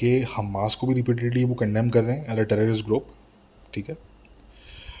बैठ के हमास को भी रिपीटेडली वो कंडेम कर रहे हैं एज अ टेररिस्ट ग्रुप, ठीक है।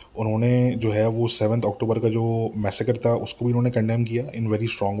 उन्होंने जो है वो 7 अक्टूबर का जो मैसेकर था उसको भी उन्होंने कंडेम किया इन वेरी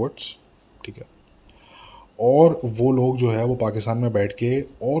स्ट्रॉन्ग वर्ड्स, ठीक है। और वो लोग जो है वो पाकिस्तान में बैठ के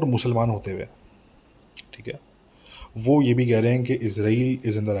और मुसलमान होते हुए, ठीक है, वो ये भी कह रहे हैं कि Israel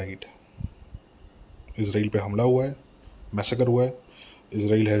is in the right, Israel पे हमला हुआ है, मैसेकर हुआ है,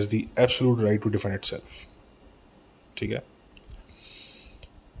 Israel has the absolute right to defend itself, ठीक है।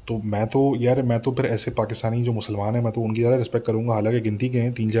 तो मैं तो यार, मैं तो फिर ऐसे पाकिस्तानी जो मुसलमान हैं मैं तो उनकी ज़्यादा रिस्पेक्ट करूँगा, हालांकि गिनती के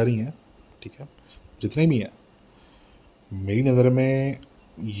हैं, तीन चार ही हैं, ठीक है। जितने भी हैं मेरी नज़र में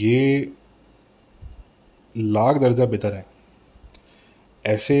ये लाख दर्जा बेहतर हैं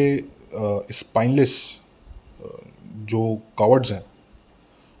ऐसे स्पाइनलेस जो कॉवर्ड्स हैं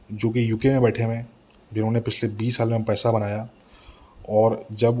जो कि यूके में बैठे हुए हैं, जिन्होंने पिछले 20 साल में पैसा बनाया, और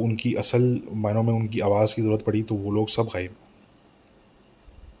जब उनकी असल मायनों में उनकी आवाज़ की ज़रूरत पड़ी तो वो लोग सब गायब,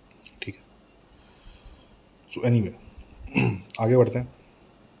 ठीक है। सो एनीवे, आगे बढ़ते हैं।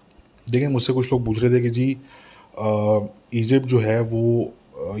 देखिए, मुझसे कुछ लोग पूछ रहे थे कि जी इजिप्ट जो है वो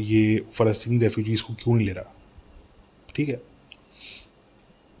ये फ़लस्तीनी रेफ्यूजीज़ को क्यों नहीं ले रहा, ठीक है।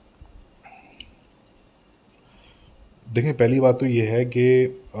 देखिए, पहली बात तो ये है कि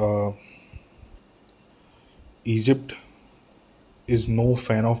Egypt is no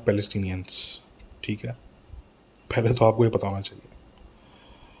fan of Palestinians, ठीक है। पहले तो आपको ये पता होना चाहिए।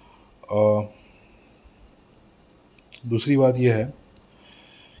 दूसरी बात यह है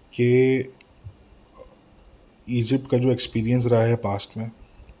कि इजिप्ट का जो एक्सपीरियंस रहा है पास्ट में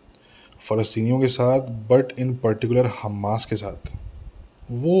फ़लस्तीनियों के साथ, बट इन पर्टिकुलर हमास के साथ,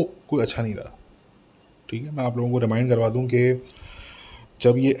 वो कोई अच्छा नहीं रहा, ठीक है। मैं आप लोगों को रिमाइंड करवा दूं कि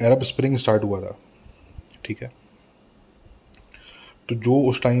जब ये अरब स्प्रिंग स्टार्ट हुआ था, ठीक है, तो जो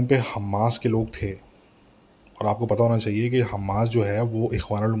उस टाइम पे हमास के लोग थे, और आपको पता होना चाहिए कि हमास जो है वो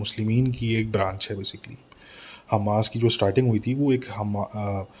इख्वानुल मुस्लिमीन की एक ब्रांच है बेसिकली। हमास की जो स्टार्टिंग हुई थी वो एक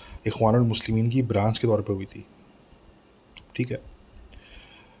इख्वानुल मुस्लिमीन की ब्रांच के तौर पे हुई थी, ठीक है।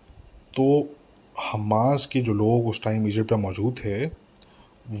 तो हमास के जो लोग उस टाइम इजिप्ट में मौजूद थे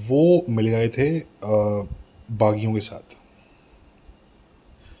वो मिल गए थे बागियों के साथ,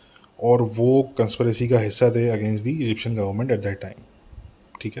 और वो कंस्पिरेसी का हिस्सा थे against the Egyptian government at that time,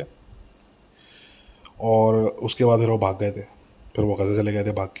 ठीक है। और उसके बाद फिर वो भाग गए थे, फिर वो गज़ा चले गए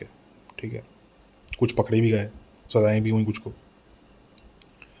थे भाग के, ठीक है। कुछ पकड़े भी गए, सज़ाएं भी हुई कुछ को।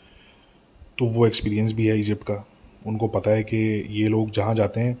 तो वो एक्सपीरियंस भी है इजिप्ट का, उनको पता है कि ये लोग जहाँ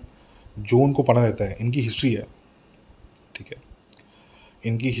जाते हैं जो उनको पना रहता है, इनकी हिस्ट्री है, ठीक है,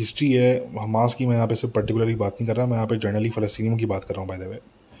 इनकी हिस्ट्री है। हमास की मैं यहाँ पे सिर्फ पर्टिकुलरली बात नहीं कर रहा, मैं यहाँ पे जनरली फ़लस्तीनियों की बात कर रहा हूँ। बाय द वे,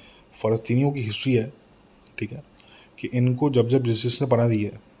 फ़लस्तीनियों की हिस्ट्री है, ठीक है, कि इनको जब जब जिसने पना दी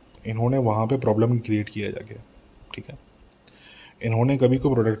है, इन्होंने वहाँ पे प्रॉब्लम क्रिएट किया है जाके, ठीक है। इन्होंने कभी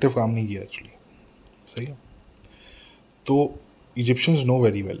कोई प्रोडक्टिव काम नहीं किया एक्चुअली, सही है। तो इजिप्शियंस नो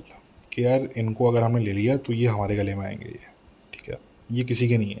वेरी वेल कि यार इनको अगर हमने ले लिया तो ये हमारे गले में आएंगे, ये ठीक है, ये किसी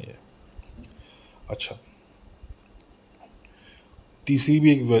के नहीं है ये। अच्छा, तीसरी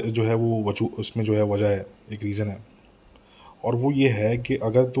भी एक जो है वो वजू उसमें जो है वजह है, एक रीज़न है, और वो ये है कि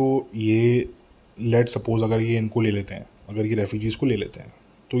अगर तो ये लेट सपोज अगर ये इनको ले लेते हैं, अगर ये रेफ्यूजीज़ को ले लेते हैं,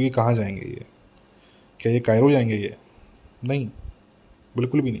 तो ये कहाँ जाएंगे? ये क्या ये कायरो जाएंगे? ये नहीं,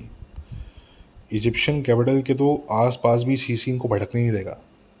 बिल्कुल भी नहीं। इजिप्शियन कैपिटल के तो आस पास भी सीसी इनको भटकने नहीं देगा,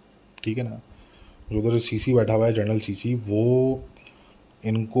 ठीक है ना। जो उधर सीसी बैठा हुआ है, जनरल सीसी, वो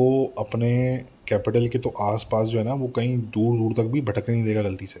इनको अपने कैपिटल के तो आस पास जो है ना वो कहीं दूर दूर तक भी भटकने नहीं देगा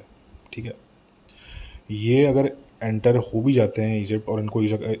गलती से, ठीक है। ये अगर एंटर हो भी जाते हैं इजिप्ट, और इनको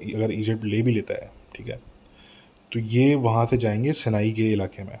अगर इजिप्ट ले भी लेता है, ठीक है, तो ये वहाँ से जाएंगे सिनाई के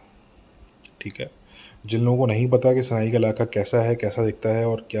इलाके में, ठीक है। जिन लोगों को नहीं पता कि सिनाई का इलाका कैसा है, कैसा दिखता है,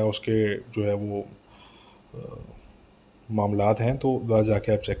 और क्या उसके जो है वो मामलात हैं, तो वहाँ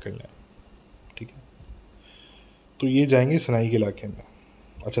जाके आप चेक कर लें, ठीक है। तो ये जाएंगे सिनाई के इलाके में।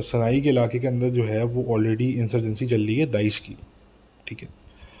 अच्छा, सिनाई के इलाके के अंदर जो है वो ऑलरेडी इंसर्जेंसी चल रही है दाइश की, ठीक है।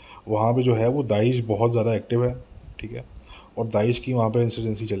 वहाँ पे जो है वो दाइश बहुत ज़्यादा एक्टिव है, ठीक है, और दाइश की वहाँ पे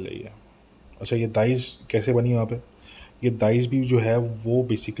इंसर्जेंसी चल रही है। अच्छा, ये दाइश कैसे बनी वहाँ पे? ये दाइश भी जो है वो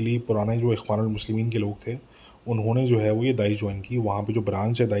बेसिकली पुराने जो इख्वानुल मुस्लिमीन के लोग थे, उन्होंने जो है वो ये दाइश ज्वाइन की। वहाँ पे जो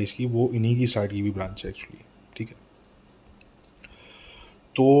ब्रांच है दाइश की, वो इन्हीं की स्टार्ट की हुई ब्रांच है एक्चुअली, ठीक है।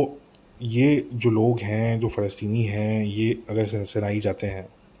 तो ये जो लोग हैं, जो फ़लस्तीनी हैं, ये अगर सिनाई जाते हैं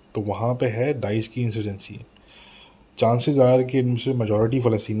तो वहाँ पे है दाइश की इंसर्जेंसी। चांसेस आर कि इनमें से मेजॉरिटी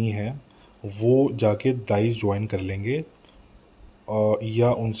फ़लस्तीनी हैं, वो जाके दाइश ज्वाइन कर लेंगे,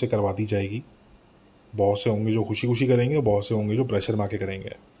 या उनसे करवा दी जाएगी। बहुत से होंगे जो खुशी खुशी करेंगे, बहुत से होंगे जो प्रेशर में आके करेंगे,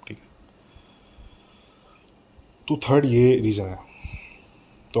 ठीक है। तो थर्ड ये रीज़न है।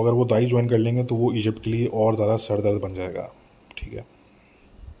 तो अगर वो दाई ज्वाइन कर लेंगे तो वो इजिप्ट के लिए और ज़्यादा सरदर्द बन जाएगा, ठीक है।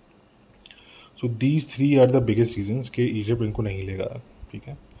 So these three are the biggest reasons कि इजिप्ट इनको नहीं लेगा, ठीक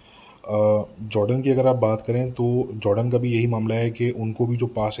है। जॉर्डन की अगर आप बात करें तो जॉर्डन का भी यही मामला है कि उनको भी जो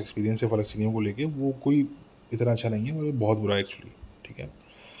पास्ट एक्सपीरियंस है फ़लस्तीनियों को लेके, वो कोई इतना अच्छा नहीं है, और बहुत बुरा है एक्चुअली, ठीक है।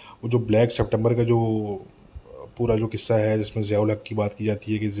 वो जो ब्लैक सितंबर का जो पूरा जो किस्सा है, जिसमें ज़ियाउल हक की बात की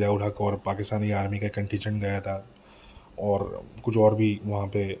जाती है कि ज़ियाउल हक और पाकिस्तानी आर्मी का कंटिजेंट गया था, और कुछ और भी वहाँ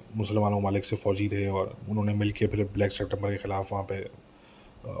पे मुसलमान ममालिक से फ़ौजी थे, और उन्होंने मिल के फिर ब्लैक सितंबर के ख़िलाफ़ वहाँ पे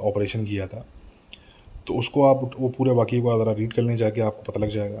ऑपरेशन किया था। तो उसको आप वो पूरे वाक़ये को ज़रा रीड कर लें जाके, आपको पता लग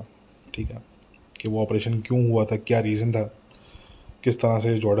जाएगा, ठीक है, कि वो ऑपरेशन क्यों हुआ था, क्या रीज़न था, किस तरह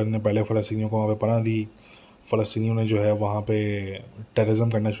से जॉर्डन ने पहले फ़लस्तीनियों को वहाँ पे पनाह दी, फ़लस्तीनियों ने जो है वहाँ पे टेररिज्म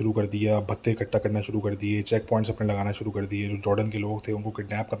करना शुरू कर दिया, भत्ते इकट्ठा करना शुरू कर दिए, चेक पॉइंट्स अपने लगाना शुरू कर दिए, जो जॉर्डन के लोग थे उनको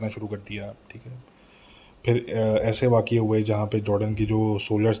किडनैप करना शुरू कर दिया, ठीक है। फिर ऐसे वाक़ये हुए जहाँ पे जॉर्डन के जो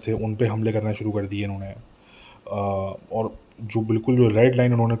सोल्जर्स थे उन पे हमले करना शुरू कर दिए इन्होंने, और जो बिल्कुल जो रेड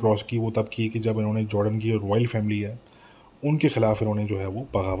लाइन उन्होंने क्रॉस की वो तब की कि जब इन्होंने जॉर्डन की रॉयल फैमिली है उनके ख़िलाफ़ इन्होंने जो है वो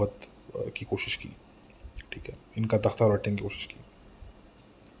बगावत की कोशिश की, ठीक है, इनका तख्ता उलटने की कोशिश की।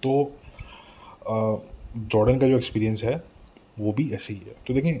 तो जॉर्डन का जो एक्सपीरियंस है वो भी ऐसे ही है।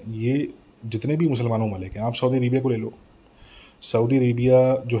 तो देखें, ये जितने भी मुसलमानों मलिक हैं, आप सऊदी अरेबिया को ले लो। सऊदी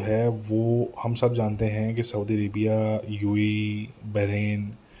अरेबिया जो है वो हम सब जानते हैं कि सऊदी अरेबिया, यूएई,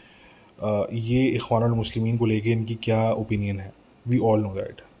 बहरीन, ये इख्वानुल मुस्लिमीन को लेके इनकी क्या ओपिनियन है, we all know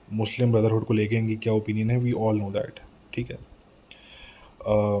that. Muslim brotherhood को लेके इनकी क्या ओपिनियन है, वी ऑल नो दैट, ठीक है।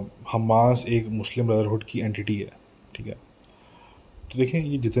 हमास एक मुस्लिम ब्रदरहुड की एंटिटी है, ठीक है। तो देखें,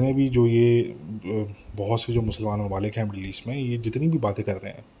 ये जितने भी जो ये बहुत से जो मुसलमान ममालिक हैं मिडल ईस्ट में, ये जितनी भी बातें कर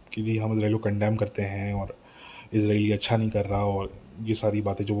रहे हैं कि जी हम इसराइल को कंडेम करते हैं और इसराइली अच्छा नहीं कर रहा, और ये सारी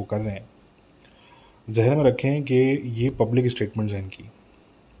बातें जो वो कर रहे हैं, जहन में रखें कि ये पब्लिक स्टेटमेंट्स हैं इनकी।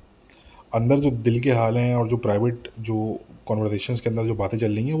 अंदर जो दिल के हाल हैं और जो प्राइवेट जो कॉन्वर्सेशंस के अंदर जो बातें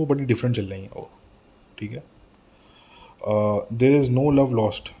चल रही हैं वो बड़ी डिफरेंट चल रही हैं वो, ठीक है। There is no love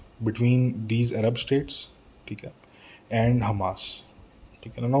lost between these Arab states, ठीक है, एंड हमास,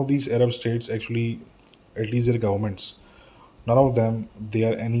 ठीक है। None of these Arab states actually, at least their governments, none of them they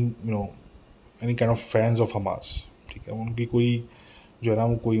are any any kind of fans of Hamas, ठीक है। उनकी कोई जो है ना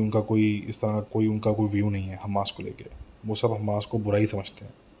वो कोई उनका कोई इस तरह कोई उनका कोई व्यू नहीं है हमास को लेके। वो सब हमास को बुरा ही समझते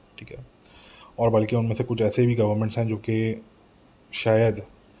हैं, ठीक है। और बल्कि उनमें से कुछ ऐसे भी गवर्नमेंट्स हैं जो कि शायद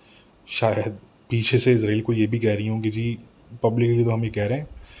शायद पीछे से इसराइल को ये भी कह रही हूँ कि जी पब्लिकली तो हम ये कह रहे हैं,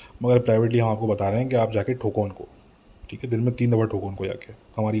 मगर प्राइवेटली हम आपको बता रहे हैं कि आप जाके ठोको उनको, ठीक है, दिन में 3 दफ़ा ठोको उनको जाके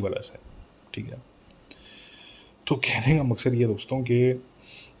हमारी वजह से, ठीक है। तो कहने का मकसद ये दोस्तों कि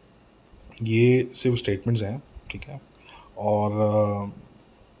ये सिर्फ स्टेटमेंट्स हैं, ठीक है, और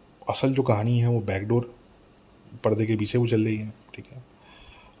असल जो कहानी है वो बैकडोर पर्दे के पीछे वो चल रही है, ठीक है।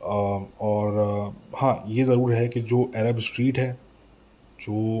 और हाँ, ये ज़रूर है कि जो अरब स्ट्रीट है,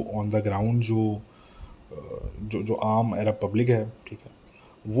 जो ऑन द ग्राउंड जो जो आम अरब पब्लिक है, ठीक है,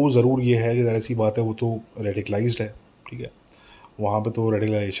 वो ज़रूर ये है कि ज़ाहिर सी बात है वो तो रेडिकलाइज्ड है, ठीक है, वहाँ पे तो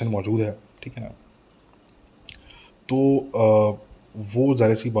रेडिकलाइजेशन मौजूद है, ठीक है ना। तो वो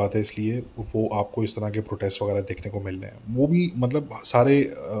ज़ाहिर सी बात है, इसलिए वो आपको इस तरह के प्रोटेस्ट वगैरह देखने को मिल रहे हैं, वो भी मतलब सारे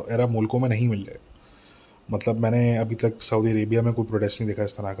अरब मुल्कों में नहीं मिल रहे। मतलब मैंने अभी तक सऊदी अरेबिया में कोई प्रोटेस्ट नहीं देखा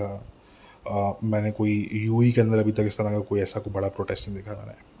इस तरह का। मैंने कोई यूएई के अंदर अभी तक इस तरह का कोई ऐसा कोई बड़ा प्रोटेस्ट नहीं देखा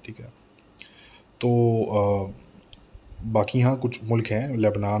मैंने, ठीक है। तो बाकी हाँ कुछ मुल्क हैं,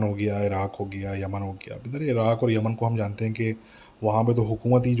 लेबनान हो गया, इराक हो गया, यमन हो गया। इधर इराक और यमन को हम जानते हैं कि वहाँ पे तो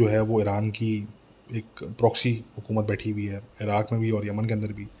हुकूमत ही जो है वो ईरान की एक प्रॉक्सी हुकूमत बैठी हुई है, इराक में भी और यमन के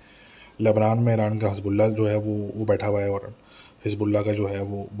अंदर भी। लेबनान में ईरान का हिजबुल्ला जो है वो बैठा हुआ है, और हिजबुल्ला का जो है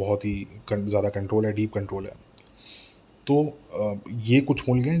वो बहुत ही ज़्यादा कंट्रोल है, डीप कंट्रोल है। तो ये कुछ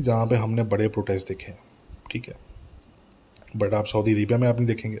मुल्क हैं जहाँ पे हमने बड़े प्रोटेस्ट देखे हैं, ठीक है। बट आप सऊदी अरेबिया में आप नहीं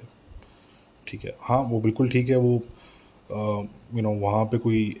देखेंगे, ठीक है। हाँ वो बिल्कुल ठीक है, वो वहाँ पे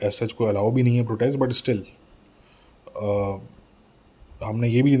कोई ऐसा कोई अलाउ भी नहीं है प्रोटेस्ट, बट स्टिल हमने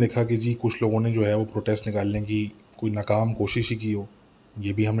ये भी नहीं देखा कि जी कुछ लोगों ने जो है वो प्रोटेस्ट निकालने की कोई नाकाम कोशिश ही की हो,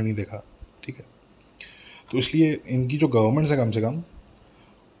 ये भी हमने नहीं देखा, ठीक है। तो इसलिए इनकी जो गवर्नमेंट्स है कम से कम,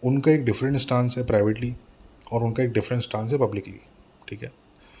 उनका एक डिफरेंट स्टांस है प्राइवेटली, और उनका एक डिफरेंट स्टांस है पब्लिकली, ठीक है।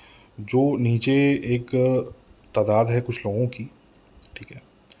 जो नीचे एक तादाद है कुछ लोगों की, ठीक है,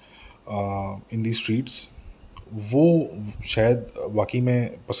 इन दी स्ट्रीट्स, वो शायद वाकई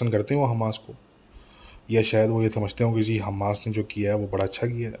में पसंद करते हो हमास को, या शायद वो ये समझते हो कि जी हमास ने जो किया है वो बड़ा अच्छा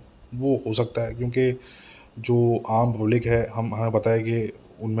किया है। वो हो सकता है, क्योंकि जो आम पब्लिक है, हमें पता है कि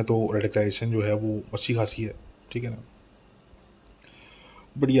उनमें तो रेडिकलाइजेशन जो है वो अच्छी खासी है, ठीक है ना।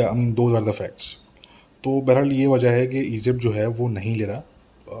 बट या I mean those are the facts. तो बहरहाल ये वजह है कि इजिप्ट जो है वो नहीं ले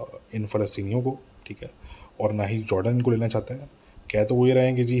रहा इन फ़लस्तीनियों को, ठीक है, और ना ही जॉर्डन इनको लेना चाहता है। कह तो वो ये रहे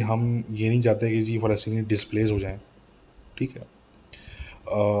हैं कि जी हम ये नहीं चाहते कि जी फ़लस्तीनी डिस्प्लेस हो जाएं, ठीक है।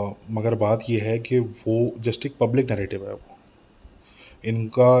 मगर बात ये है कि वो जस्ट एक पब्लिक नैरेटिव है। वो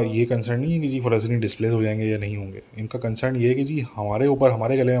इनका ये कंसर्न नहीं है कि जी फ़लस्तीनी डिस्प्लेस हो जाएंगे या नहीं होंगे, इनका कंसर्न ये है कि जी हमारे ऊपर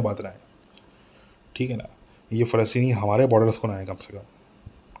हमारे गले में बात रहे हैं, ठीक है ना। ये फ़लस्तीनी हमारे बॉर्डर्स को ना आए कम से कम,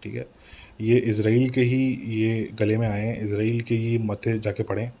 ठीक है। ये इसराइल के ही ये गले में आए हैं, इसराइल के ही मत्थे जाके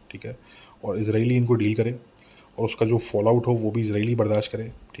पड़ें, ठीक है, और इसराइली इनको डील करें, और उसका जो फॉल आउट हो वो भी इसराइली बर्दाश्त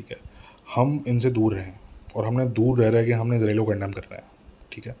करे, ठीक है। हम इनसे दूर रहें, और हमने दूर रह रहे कि हमने इसराइल को कंडेम करना है,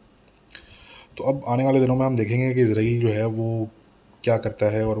 ठीक है। तो अब आने वाले दिनों में हम देखेंगे कि इसराइल जो है वो क्या करता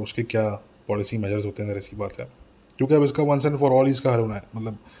है और उसके क्या पॉलिसी मेजर्स होते हैं, ऐसी बात है। क्योंकि अब इसका वंस एंड फॉर ऑल इसका हल होना है,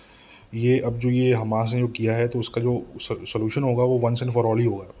 मतलब ये अब जो ये हमास ने जो किया है तो उसका जो सोल्यूशन होगा वो once and for all he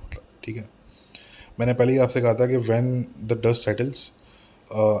होगा, मतलब ठीक है। मैंने पहले ही आपसे कहा था कि when the dust settles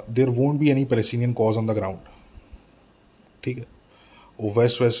there won't be any Palestinian cause on the ground, ठीक है। वो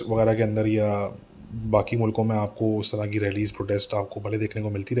वेस्ट वेस्ट वगैरह के अंदर या बाकी मुल्कों में आपको उस तरह की रैलीज प्रोटेस्ट आपको भले देखने को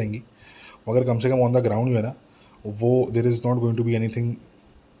मिलती रहेंगी, मगर कम से कम ऑन द ग्राउंड जो है ना, वो there is not going to be anything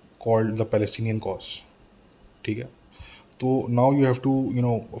called the Palestinian cause, ठीक है। तो now you have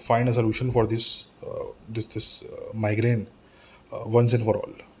to find a solution for this migraine once and for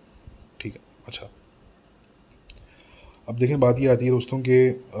all, ठीक है। अच्छा, अब देखें बात ये आती है दोस्तों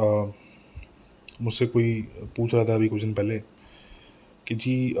कि मुझसे कोई पूछ रहा था अभी कुछ दिन पहले कि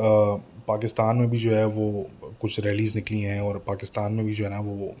जी पाकिस्तान में भी जो है वो कुछ रैलीज़ निकली हैं, और पाकिस्तान में भी जो है ना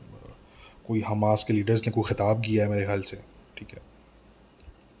वो कोई हमास के लीडर्स ने कोई ख़िताब किया है मेरे ख्याल से, ठीक है।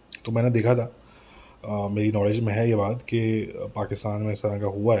 तो मैंने देखा था, मेरी नॉलेज में है ये बात कि पाकिस्तान में इस तरह का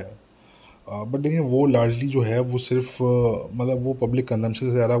हुआ है। बट देखिए वो लार्जली जो है वो सिर्फ मतलब वो पब्लिक कंजम्पशन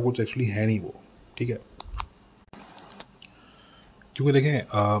से ज़्यादा कुछ एक्चुअली है नहीं वो, ठीक है। क्योंकि देखें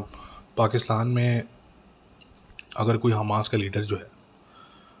पाकिस्तान में अगर कोई हमास का लीडर जो है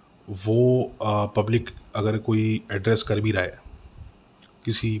वो पब्लिक अगर कोई एड्रेस कर भी रहा है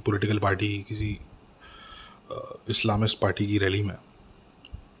किसी पॉलिटिकल पार्टी, किसी इस्लामिस्ट पार्टी की रैली में,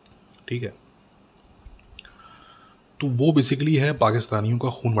 ठीक है, तो वो बेसिकली है पाकिस्तानियों का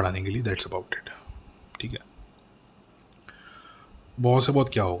खून बढ़ाने के लिए, दैट्स अबाउट इट, ठीक है। बहुत से बहुत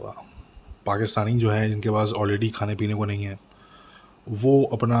क्या होगा, पाकिस्तानी जो है जिनके पास ऑलरेडी खाने पीने को नहीं है, वो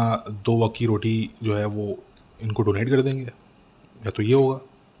अपना 2 वक्त की रोटी जो है वो इनको डोनेट कर देंगे, या तो ये होगा,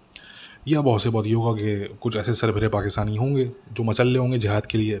 या बहुत से बहुत ये होगा कि कुछ ऐसे सरभरे पाकिस्तानी होंगे जो मचल रहे होंगे जिहाद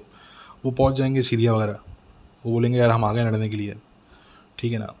के लिए, वो पहुंच जाएंगे सीरिया वगैरह, वो बोलेंगे यार हम आ गए लड़ने के लिए,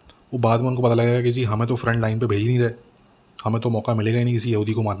 ठीक है ना। वो बाद में उनको पता लगेगा कि जी हमें तो फ्रंट लाइन पे भेज ही नहीं रहे, हमें तो मौका मिलेगा ही नहीं किसी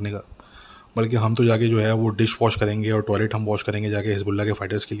यहूदी को मारने का, बल्कि हम तो जाके जो है वो डिश वॉश करेंगे और टॉयलेट हम वॉश करेंगे जाके हिजबुल्ला के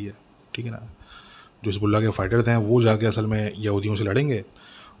फाइटर्स के लिए, ठीक है ना। जो हिजबुल्ला के फाइटर्स हैं वो जाके असल में यहूदियों से लड़ेंगे,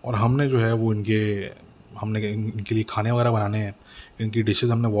 और हमने जो है वो हमने इनके लिए खाने वगैरह बनाने हैं, इनकी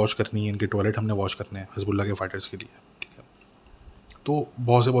डिशेज हमने वॉश करनी है, इनके टॉयलेट हमने वॉश करने हैं हिजबुल्ला के फाइटर्स के लिए, ठीक है। तो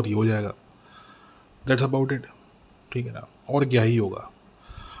बहुत से बहुत ये हो जाएगा, दैट्स अबाउट इट, ठीक है ना। और क्या ही होगा।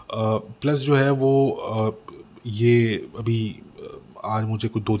 प्लस जो है वो ये अभी आज मुझे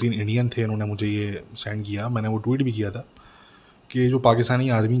कुछ 2-3 इंडियन थे, उन्होंने मुझे ये सेंड किया, मैंने वो ट्वीट भी किया था कि जो पाकिस्तानी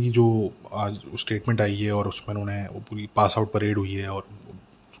आर्मी की जो आज स्टेटमेंट आई है और उसमें उन्होंने वो पूरी पास आउट परेड हुई है, और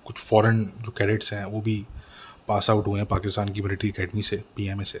कुछ फॉरेन जो कैडेट्स हैं वो भी पास आउट हुए हैं पाकिस्तान की मिलिट्री अकेडमी से,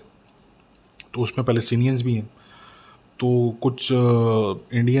 पीएमए से, तो उसमें पैलेस्टीनियंस भी हैं। तो कुछ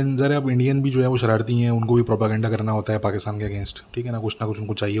इंडियन, ज़रा अब इंडियन भी जो है वो शरारती हैं, उनको भी प्रोपागेंडा करना होता है पाकिस्तान के अगेंस्ट, ठीक है ना कुछ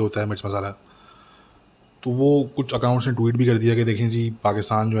उनको चाहिए होता है मिर्च मसाला। तो वो कुछ अकाउंट्स ने ट्वीट भी कर दिया कि देखें जी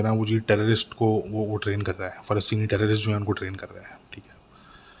पाकिस्तान जो है ना वो जी टेररिस्ट को वो ट्रेन कर रहा है, फ़लस्तीनी टेररिस्ट जो है उनको ट्रेन कर रहा है, ठीक है।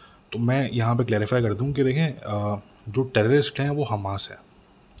 तो मैं यहाँ पे क्लैरिफाई कर दूँ कि देखें जो टेररिस्ट हैं वो हमास है,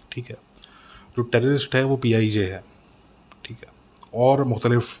 ठीक है। जो टेररिस्ट है वो पीआईजे है, ठीक है। और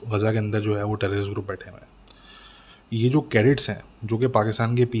मुख्तलिफ गज़ा के अंदर जो है वो टेररिस्ट ग्रुप बैठे हुए हैं। ये जो कैडेट्स हैं जो कि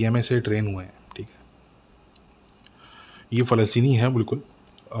पाकिस्तान के पीएमए से ट्रेन हुए हैं, ठीक है, ये फ़लस्तीनी हैं बिल्कुल,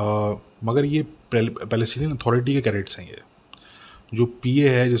 मगर ये पैलेस्टीनियन अथॉरिटी के कैडेट्स हैं। ये जो पीए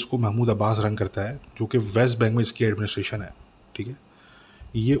है जिसको महमूद अब्बास रन करता है, जो कि वेस्ट बैंक में इसकी एडमिनिस्ट्रेशन है, ठीक है,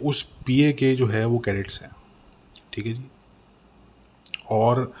 ये उस पीए के जो है वो कैडेट्स हैं, ठीक है जी।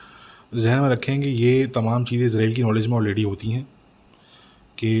 और जहन में रखें कि ये तमाम चीज़ें इसराइल की नॉलेज में ऑलरेडी होती हैं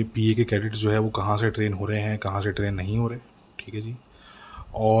कि पीए के कैडेट्स जो है वो कहाँ से ट्रेन हो रहे हैं, कहाँ से ट्रेन नहीं हो रहे, ठीक है जी।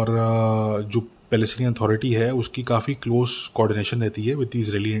 और जो पैलेस्टीनियन अथॉरिटी है उसकी काफ़ी क्लोज कोऑर्डिनेशन रहती है विद द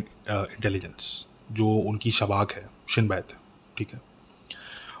इजरायली इंटेलिजेंस, जो उनकी शबाक है, शिनबैत है, ठीक है।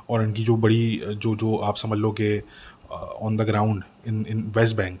 और इनकी जो बड़ी जो जो आप समझ लो कि on the ground in in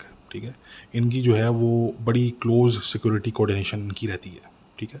West Bank, ठीक है, इनकी जो है वो बड़ी क्लोज सिक्योरिटी कोऑर्डिनेशन की रहती है,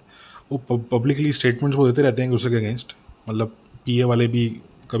 ठीक है। वो पब्लिकली स्टेटमेंट्स वो देते रहते हैं दूसरे के अगेंस्ट, मतलब पीए वाले भी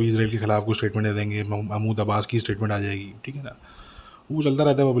कभी इसराइल के खिलाफ कोई स्टेटमेंट दे देंगे, महमूद अब्बास की स्टेटमेंट आ जाएगी, ठीक है ना। वो चलता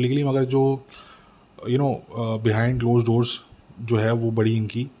रहता है पब्लिकली, मगर जो बिहाइंड क्लोज डोर्स जो है वो बड़ी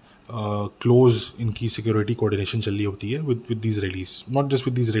इनकी क्लोज इनकी सिक्योरिटी कोऑर्डिनेशन चल रही होती है with these release, not just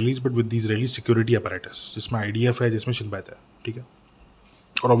with these release but with these release security apparatus, जिसमें आईडीएफ है, जिसमें शिनबैत है, ठीक है,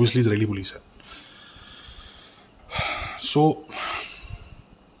 और ऑब्वियसली इजरायली पुलिस है। So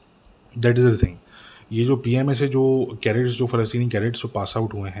that is the thing. ये जो पीएमए से जो कैडेट्स, जो फ़लस्तीनी कैडेट्स जो पास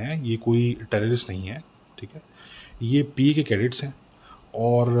आउट हुए हैं, ये कोई टेररिस्ट नहीं है, ठीक है। ये पीए के कैडेट्स हैं,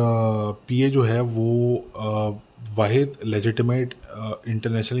 और पीए जो है वो वाहिद लेजिटिमेट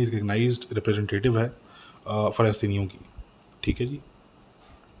इंटरनेशनली रिकग्नाइज्ड रिप्रेजेंटेटिव है फ़लस्तीनियों की, ठीक है जी।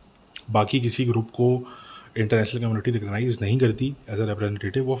 बाकी किसी ग्रुप को इंटरनेशनल कम्युनिटी रिकग्नाइज नहीं करती as a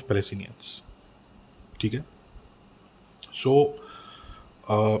representative of Palestinians, ठीक है। So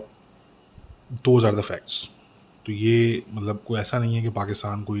those are the facts. तो ये मतलब कोई ऐसा नहीं है कि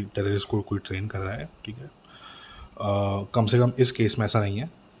पाकिस्तान कोई टेररिस्ट को कोई ट्रेन कर रहा है, ठीक है। कम से कम इस केस में ऐसा नहीं है,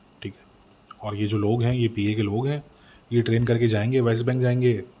 ठीक है। और ये जो लोग हैं ये पीए के लोग हैं, ये ट्रेन करके जाएंगे, वेस्ट बैंक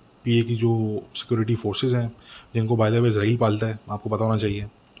जाएंगे। पीए की जो सिक्योरिटी फोर्सेस हैं, जिनको बाय द वे इसराइल पालता है, आपको पता होना चाहिए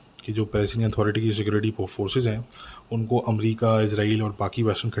कि जो पैलेस्टीनियन अथॉरिटी की सिक्योरिटी फोर्सेस हैं उनको अमेरिका, इसराइल और बाकी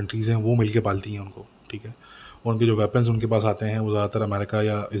वेस्टर्न कंट्रीज़ हैं वो मिलके पालती हैं उनको, ठीक है। उनके जो वेपन्स उनके पास आते हैं वो ज़्यादातर अमेरिका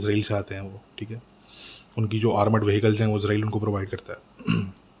या इसराइल से आते हैं वो, ठीक है। उनकी जो आर्मर्ड व्हीकल्स हैं वो इसराइल उनको प्रोवाइड करता है।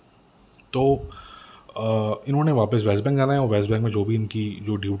 तो इन्होंने वापस वेस्ट बैंक जाना है, और वेस्ट बैंक में जो भी इनकी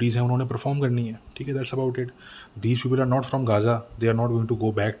जो ड्यूटीज़ हैं उन्होंने परफॉर्म करनी है, ठीक है। That's about it. These people are not from Gaza, they are not going to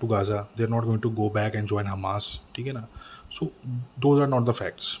go back to Gaza, they are not going to go back and join Hamas, ठीक है ना। So those are not the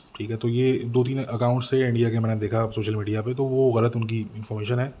facts, ठीक है। तो ये 2-3 accounts से India के मैंने देखा सोशल मीडिया पे, तो वो गलत उनकी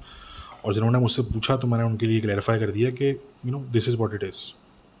इन्फॉर्मेशन है, और जिन्होंने मुझसे पूछा तो मैंने उनके लिए क्लैरिफाई कर दिया कि this is what it is.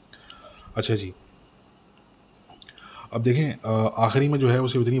 अच्छा जी, अब देखें आखिरी में जो है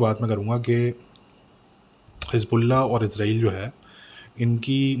उसे इतनी बात मैं करूँगा कि हिजबुल्ला और इसराइल जो है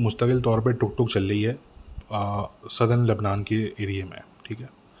इनकी मुस्तकिल तौर पे टुक टुक चल रही है सदर्न लेबनान के एरिया में, ठीक है।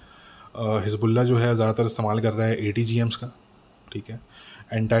 हिजबुल्ला जो है ज़्यादातर इस्तेमाल कर रहा है ATGMs का, ठीक है,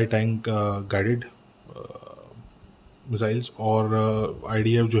 एंटी टैंक गाइडेड मिसाइल्स, और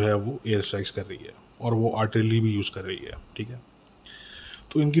IDF जो है वो एयर स्ट्राइक्स कर रही है, और वो आर्टिलरी भी यूज़ कर रही है, ठीक है।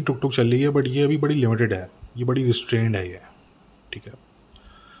 तो इनकी टुक टुक चल रही है, बट ये अभी बड़ी लिमिटेड है, ये बड़ी रिस्ट्रेंड है ये, ठीक है।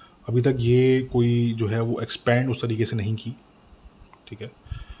 अभी तक ये कोई जो है वो एक्सपैंड उस तरीके से नहीं की, ठीक है,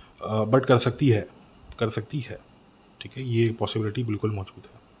 बट कर सकती है, कर सकती है, ठीक है, ये पॉसिबिलिटी बिल्कुल मौजूद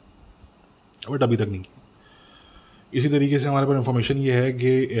है, बट अभी तक नहीं की। इसी तरीके से हमारे पास इंफॉर्मेशन ये है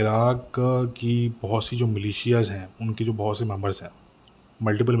कि इराक की बहुत सी जो मिलिशियाज़ हैं, उनके जो बहुत से मेंबर्स हैं,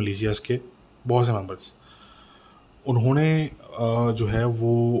 मल्टीपल मिलिशियाज़ के बहुत से मेंबर्स, उन्होंने जो है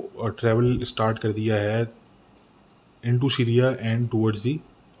वो ट्रैवल स्टार्ट कर दिया है into Syria and towards the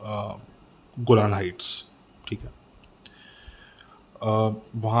Golan Heights, ठीक है।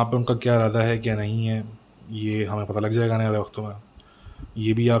 वहाँ पे उनका क्या इरादा है, क्या नहीं है, ये हमें पता लग जाएगा आने वाले वक्तों में।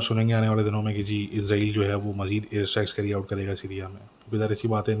 ये भी आप सुनेंगे आने वाले दिनों में कि जी इसराइल जो है वो मजीद एयर स्ट्राइक्स कैरी आउट करेगा सीरिया में, क्योंकि ज़ाहिर सी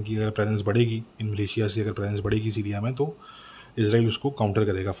बात है इनकी अगर प्रेजेंस बढ़ेगी, इन मलेशिया से अगर प्रेजेंस बढ़ेगी सीरिया में, तो इसराइल उसको काउंटर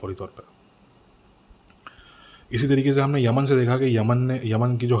करेगा फौरी तौर पर। इसी तरीके से हमने यमन से देखा कि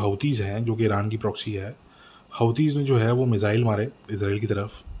यमन की जो हौतीज़ हैं, जो कि ईरान की प्रॉक्सी है, हौतीज़ ने जो है वो मिज़ाइल मारे इसराइल की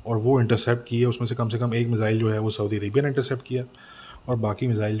तरफ, और वो इंटरसेप्ट किए। उसमें से कम एक मिज़ाइल जो है वो सऊदी अरेबिया ने इंटरसेप्ट किया, और बाकी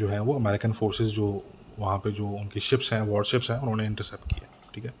मिज़ाइल जो है वो अमेरिकन फोर्सेस जो वहाँ पे जो उनकी शिप्स हैं, वॉरशिप्स हैं, उन्होंने इंटरसेप्ट किया,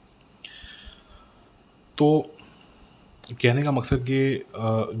 ठीक है। तो कहने का मकसद कि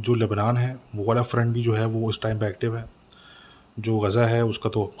जो लेबनान है वो वाला फ्रंट भी जो है वो इस टाइम पे एक्टिव है, जो गज़ा है उसका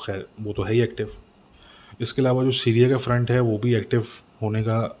तो खैर वो तो है ही एक्टिव। इसके अलावा जो सीरिया का फ्रंट है वो भी एक्टिव होने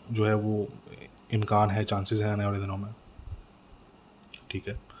का जो है वो इम्कान है, चांसेस हैं आने वाले दिनों में, ठीक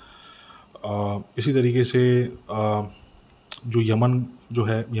है। इसी तरीके से जो यमन जो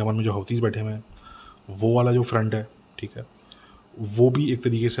है, यमन में जो हौतीज़ बैठे हुए हैं, वो वाला जो फ्रंट है, ठीक है, वो भी एक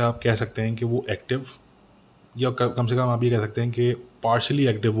तरीके से आप कह सकते हैं कि वो एक्टिव, या कम से कम आप ये कह सकते हैं कि पार्शली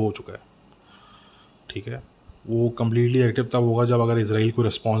एक्टिव वो हो चुका है, ठीक है। वो कम्प्लीटली एक्टिव तब होगा जब अगर इसराइल को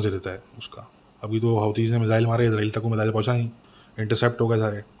रिस्पॉन्स दे देता है उसका। अभी तो हौतीज़ ने मिसाइल मारे, इसराइल तक को मिसाइल पहुंचा नहीं, इंटरसेप्ट हो गए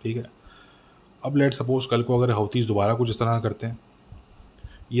सारे, ठीक है। अब लेट सपोज कल को अगर हौतीज़ दोबारा कुछ इस तरह करते हैं,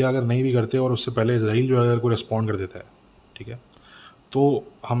 या अगर नहीं भी करते और उससे पहले इसराइल जो अगर कोई रिस्पॉन्ड कर देता है, ठीक है, तो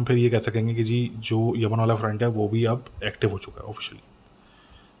हम फिर ये कह सकेंगे कि जी जो यमन वाला फ्रंट है वो भी अब एक्टिव हो चुका है ऑफिशियली,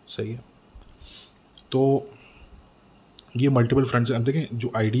 सही है। तो ये मल्टीपल फ्रंट्स, अब देखें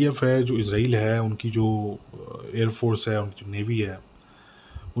जो आईडीएफ है, जो इसराइल है, उनकी जो एयरफोर्स है, उनकी जो नेवी है,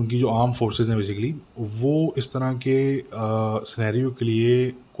 उनकी जो आर्म फोर्सेस हैं बेसिकली, वो इस तरह के सिनेरियो के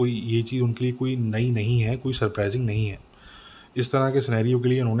लिए कोई ये चीज़ उनके लिए कोई नई नहीं है, कोई सरप्राइजिंग नहीं है। इस तरह के सिनेरियो के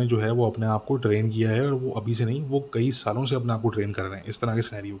लिए उन्होंने जो है वो अपने आप को ट्रेन किया है, और वो अभी से नहीं, वो कई सालों से अपने आप को ट्रेन कर रहे हैं इस तरह के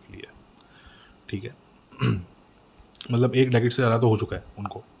सिनेरियो के लिए, ठीक है। मतलब एक डेकेड से ज़्यादा तो हो चुका है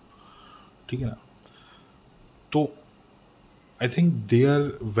उनको, ठीक है ना। तो I think they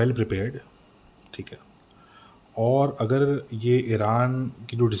are well prepared, ठीक है। और अगर ये ईरान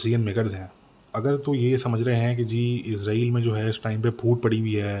की जो डिसीजन मेकर्स हैं, अगर तो ये समझ रहे हैं कि जी इसराइल में जो है इस टाइम पे फूट पड़ी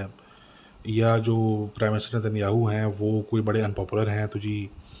हुई है, या जो प्राइम मिनिस्टर नेतन्याहू हैं वो कोई बड़े अनपॉपुलर हैं, तो जी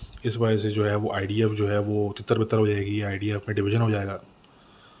इस वजह से जो है वो आईडीएफ जो है वो तितर बितर हो जाएगी, आईडीएफ में डिवीजन हो जाएगा,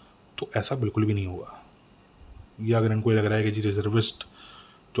 तो ऐसा बिल्कुल भी नहीं होगा। या अगर इनको लग रहा है कि जी रिजर्विस्ट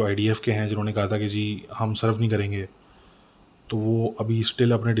जो आईडीएफ के हैं, जिन्होंने कहा था कि जी हम सर्व नहीं करेंगे, तो वो अभी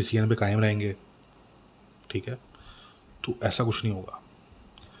स्टिल अपने डिसीजन पे कायम रहेंगे, ठीक है, तो ऐसा कुछ नहीं होगा।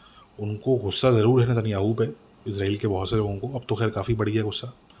 उनको गुस्सा ज़रूर है नेतन्याहू पे, इसराइल के बहुत से लोगों को। अब तो खैर काफ़ी बढ़ गया गुस्सा,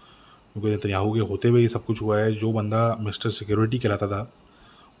 क्योंकि नेतन्याहू के होते हुए ये सब कुछ हुआ है। जो बंदा मिस्टर सिक्योरिटी कहलाता था,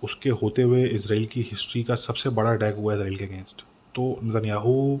 उसके होते हुए इसराइल की हिस्ट्री का सबसे बड़ा अटैक हुआ है इसराइल के अगेंस्ट। तो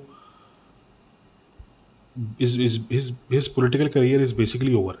Netanyahu his political career is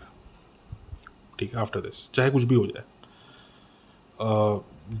basically over, ठीक है, आफ्टर दिस, चाहे कुछ भी हो जाए।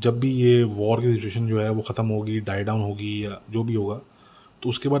 जब भी ये वॉर की सिचुएशन जो है वो ख़त्म होगी, डाई डाउन होगी, या जो भी होगा, तो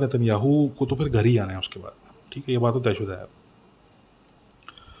उसके बाद नेतन्याहू को तो फिर घर ही आना है उसके बाद, ठीक है, ये बात तो तयशुदा है।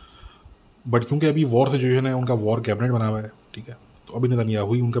 बट क्योंकि अभी वॉर सिचुएशन है, उनका वॉर कैबिनेट बना हुआ है, ठीक है, तो अभी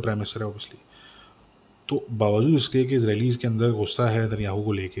नेतन्याहू ही उनका प्राइम मिनिस्टर है ऑब्वियसली। तो बावजूद इसके कि इसराइलीज़ के अंदर गुस्सा है नेतन्याहू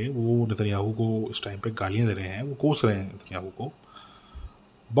को लेके, वो नेतन्याहू को इस टाइम पे गालियाँ दे रहे हैं, वो कोस रहे हैं नेतन्याहू को,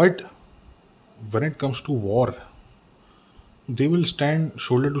 but when it comes to war, they will stand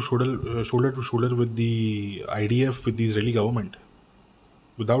shoulder to shoulder with the IDF, with the Israeli government,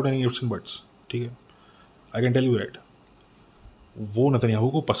 without any ifs and buts, ठीक है, I can tell you that. वो नेतन्याहू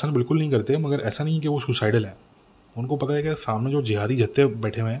को पसंद बिल्कुल नहीं करते, मगर ऐसा नहीं कि वो सुसाइडल है। उनको पता है कि सामने जो जिहादी जत्थे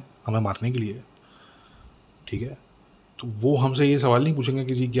बैठे हुए हैं हमें मारने के लिए, ठीक है, तो वो हमसे ये सवाल नहीं पूछेंगे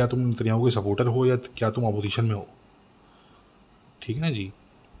कि जी क्या तुम नेतन्याहू के सपोर्टर हो या क्या तुम अपोजिशन में हो, ठीक है ना जी।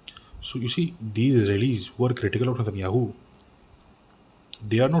 So you see these Israelis who are critical of Netanyahu,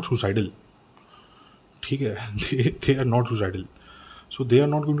 they are not suicidal, ठीक है, they are not suicidal. So they are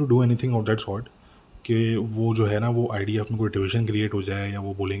not going to do anything of that sort, कि वो जो है ना वो आईडीएफ में कोई डिवीजन क्रिएट हो जाए, या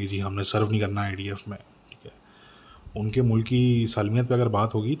वो बोलेंगे जी हमने सर्व नहीं करना आईडीएफ में, ठीक है। उनके मुल्क की सालमियत पे अगर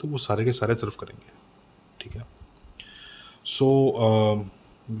बात होगी तो वो सारे के सारे सर्व करेंगे, ठीक है। सो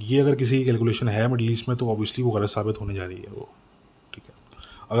ये अगर किसी की कैलकुलेशन है मिडल ईस्ट में तो ऑब्वियसली वो गलत साबित होने जा रही है वो, ठीक है।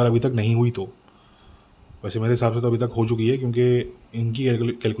 अगर अभी तक नहीं हुई तो वैसे मेरे हिसाब से तो अभी तक हो चुकी है, क्योंकि इनकी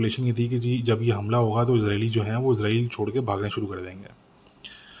कैलकुलेशन ये थी कि जी जब ये हमला होगा तो इसराइली जो हैं वो इसराइल छोड़ के भागने शुरू कर देंगे।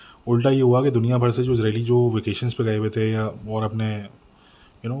 उल्टा ये हुआ कि दुनिया भर से जो इसराइली जो वेकेशंस पे गए हुए थे या और अपने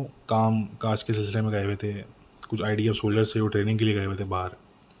काम काज के सिलसिले में गए हुए थे, कुछ आईडीएफ सोल्जर्स से वो ट्रेनिंग के लिए गए हुए थे बाहर,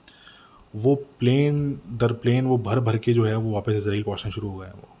 वो प्लेन दर प्लेन वो भर भर के जो है वो वापस इसराइल पहुंचना शुरू हो गए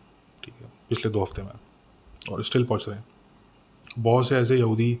हैं वो, ठीक है, पिछले 2 हफ्ते में, और स्टिल पहुंच रहे हैं। बहुत से ऐसे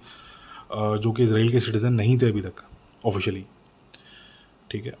यहूदी जो कि इसराइल के सिटीजन नहीं थे अभी तक ऑफिशियली,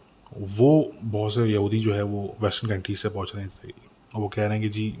 ठीक है, वो बहुत से यहूदी जो है वो वेस्टर्न कंट्रीज से पहुंच रहे हैं इसराइल, और वो कह रहे हैं कि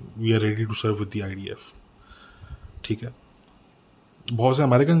जी we are ready to serve with the IDF, ठीक है। बहुत से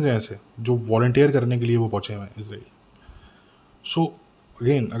अमेरिकन हैं ऐसे जो वॉलंटियर करने के लिए वो पहुंचे हुए हैं इसराइल। सो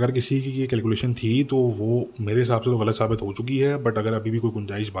अगेन अगर किसी की ये कैलकुलेशन थी तो वो मेरे हिसाब से तो गलत साबित हो चुकी है, बट अगर अभी भी कोई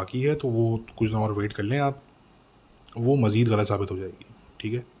गुंजाइश बाकी है तो वो कुछ दिन और वेट कर लें आप, वो मज़ीद गलत साबित हो जाएगी,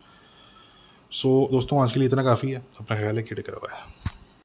 ठीक है। सो दोस्तों आज के लिए इतना काफ़ी है। अपना ख्याल है, टेक केयर, बाय।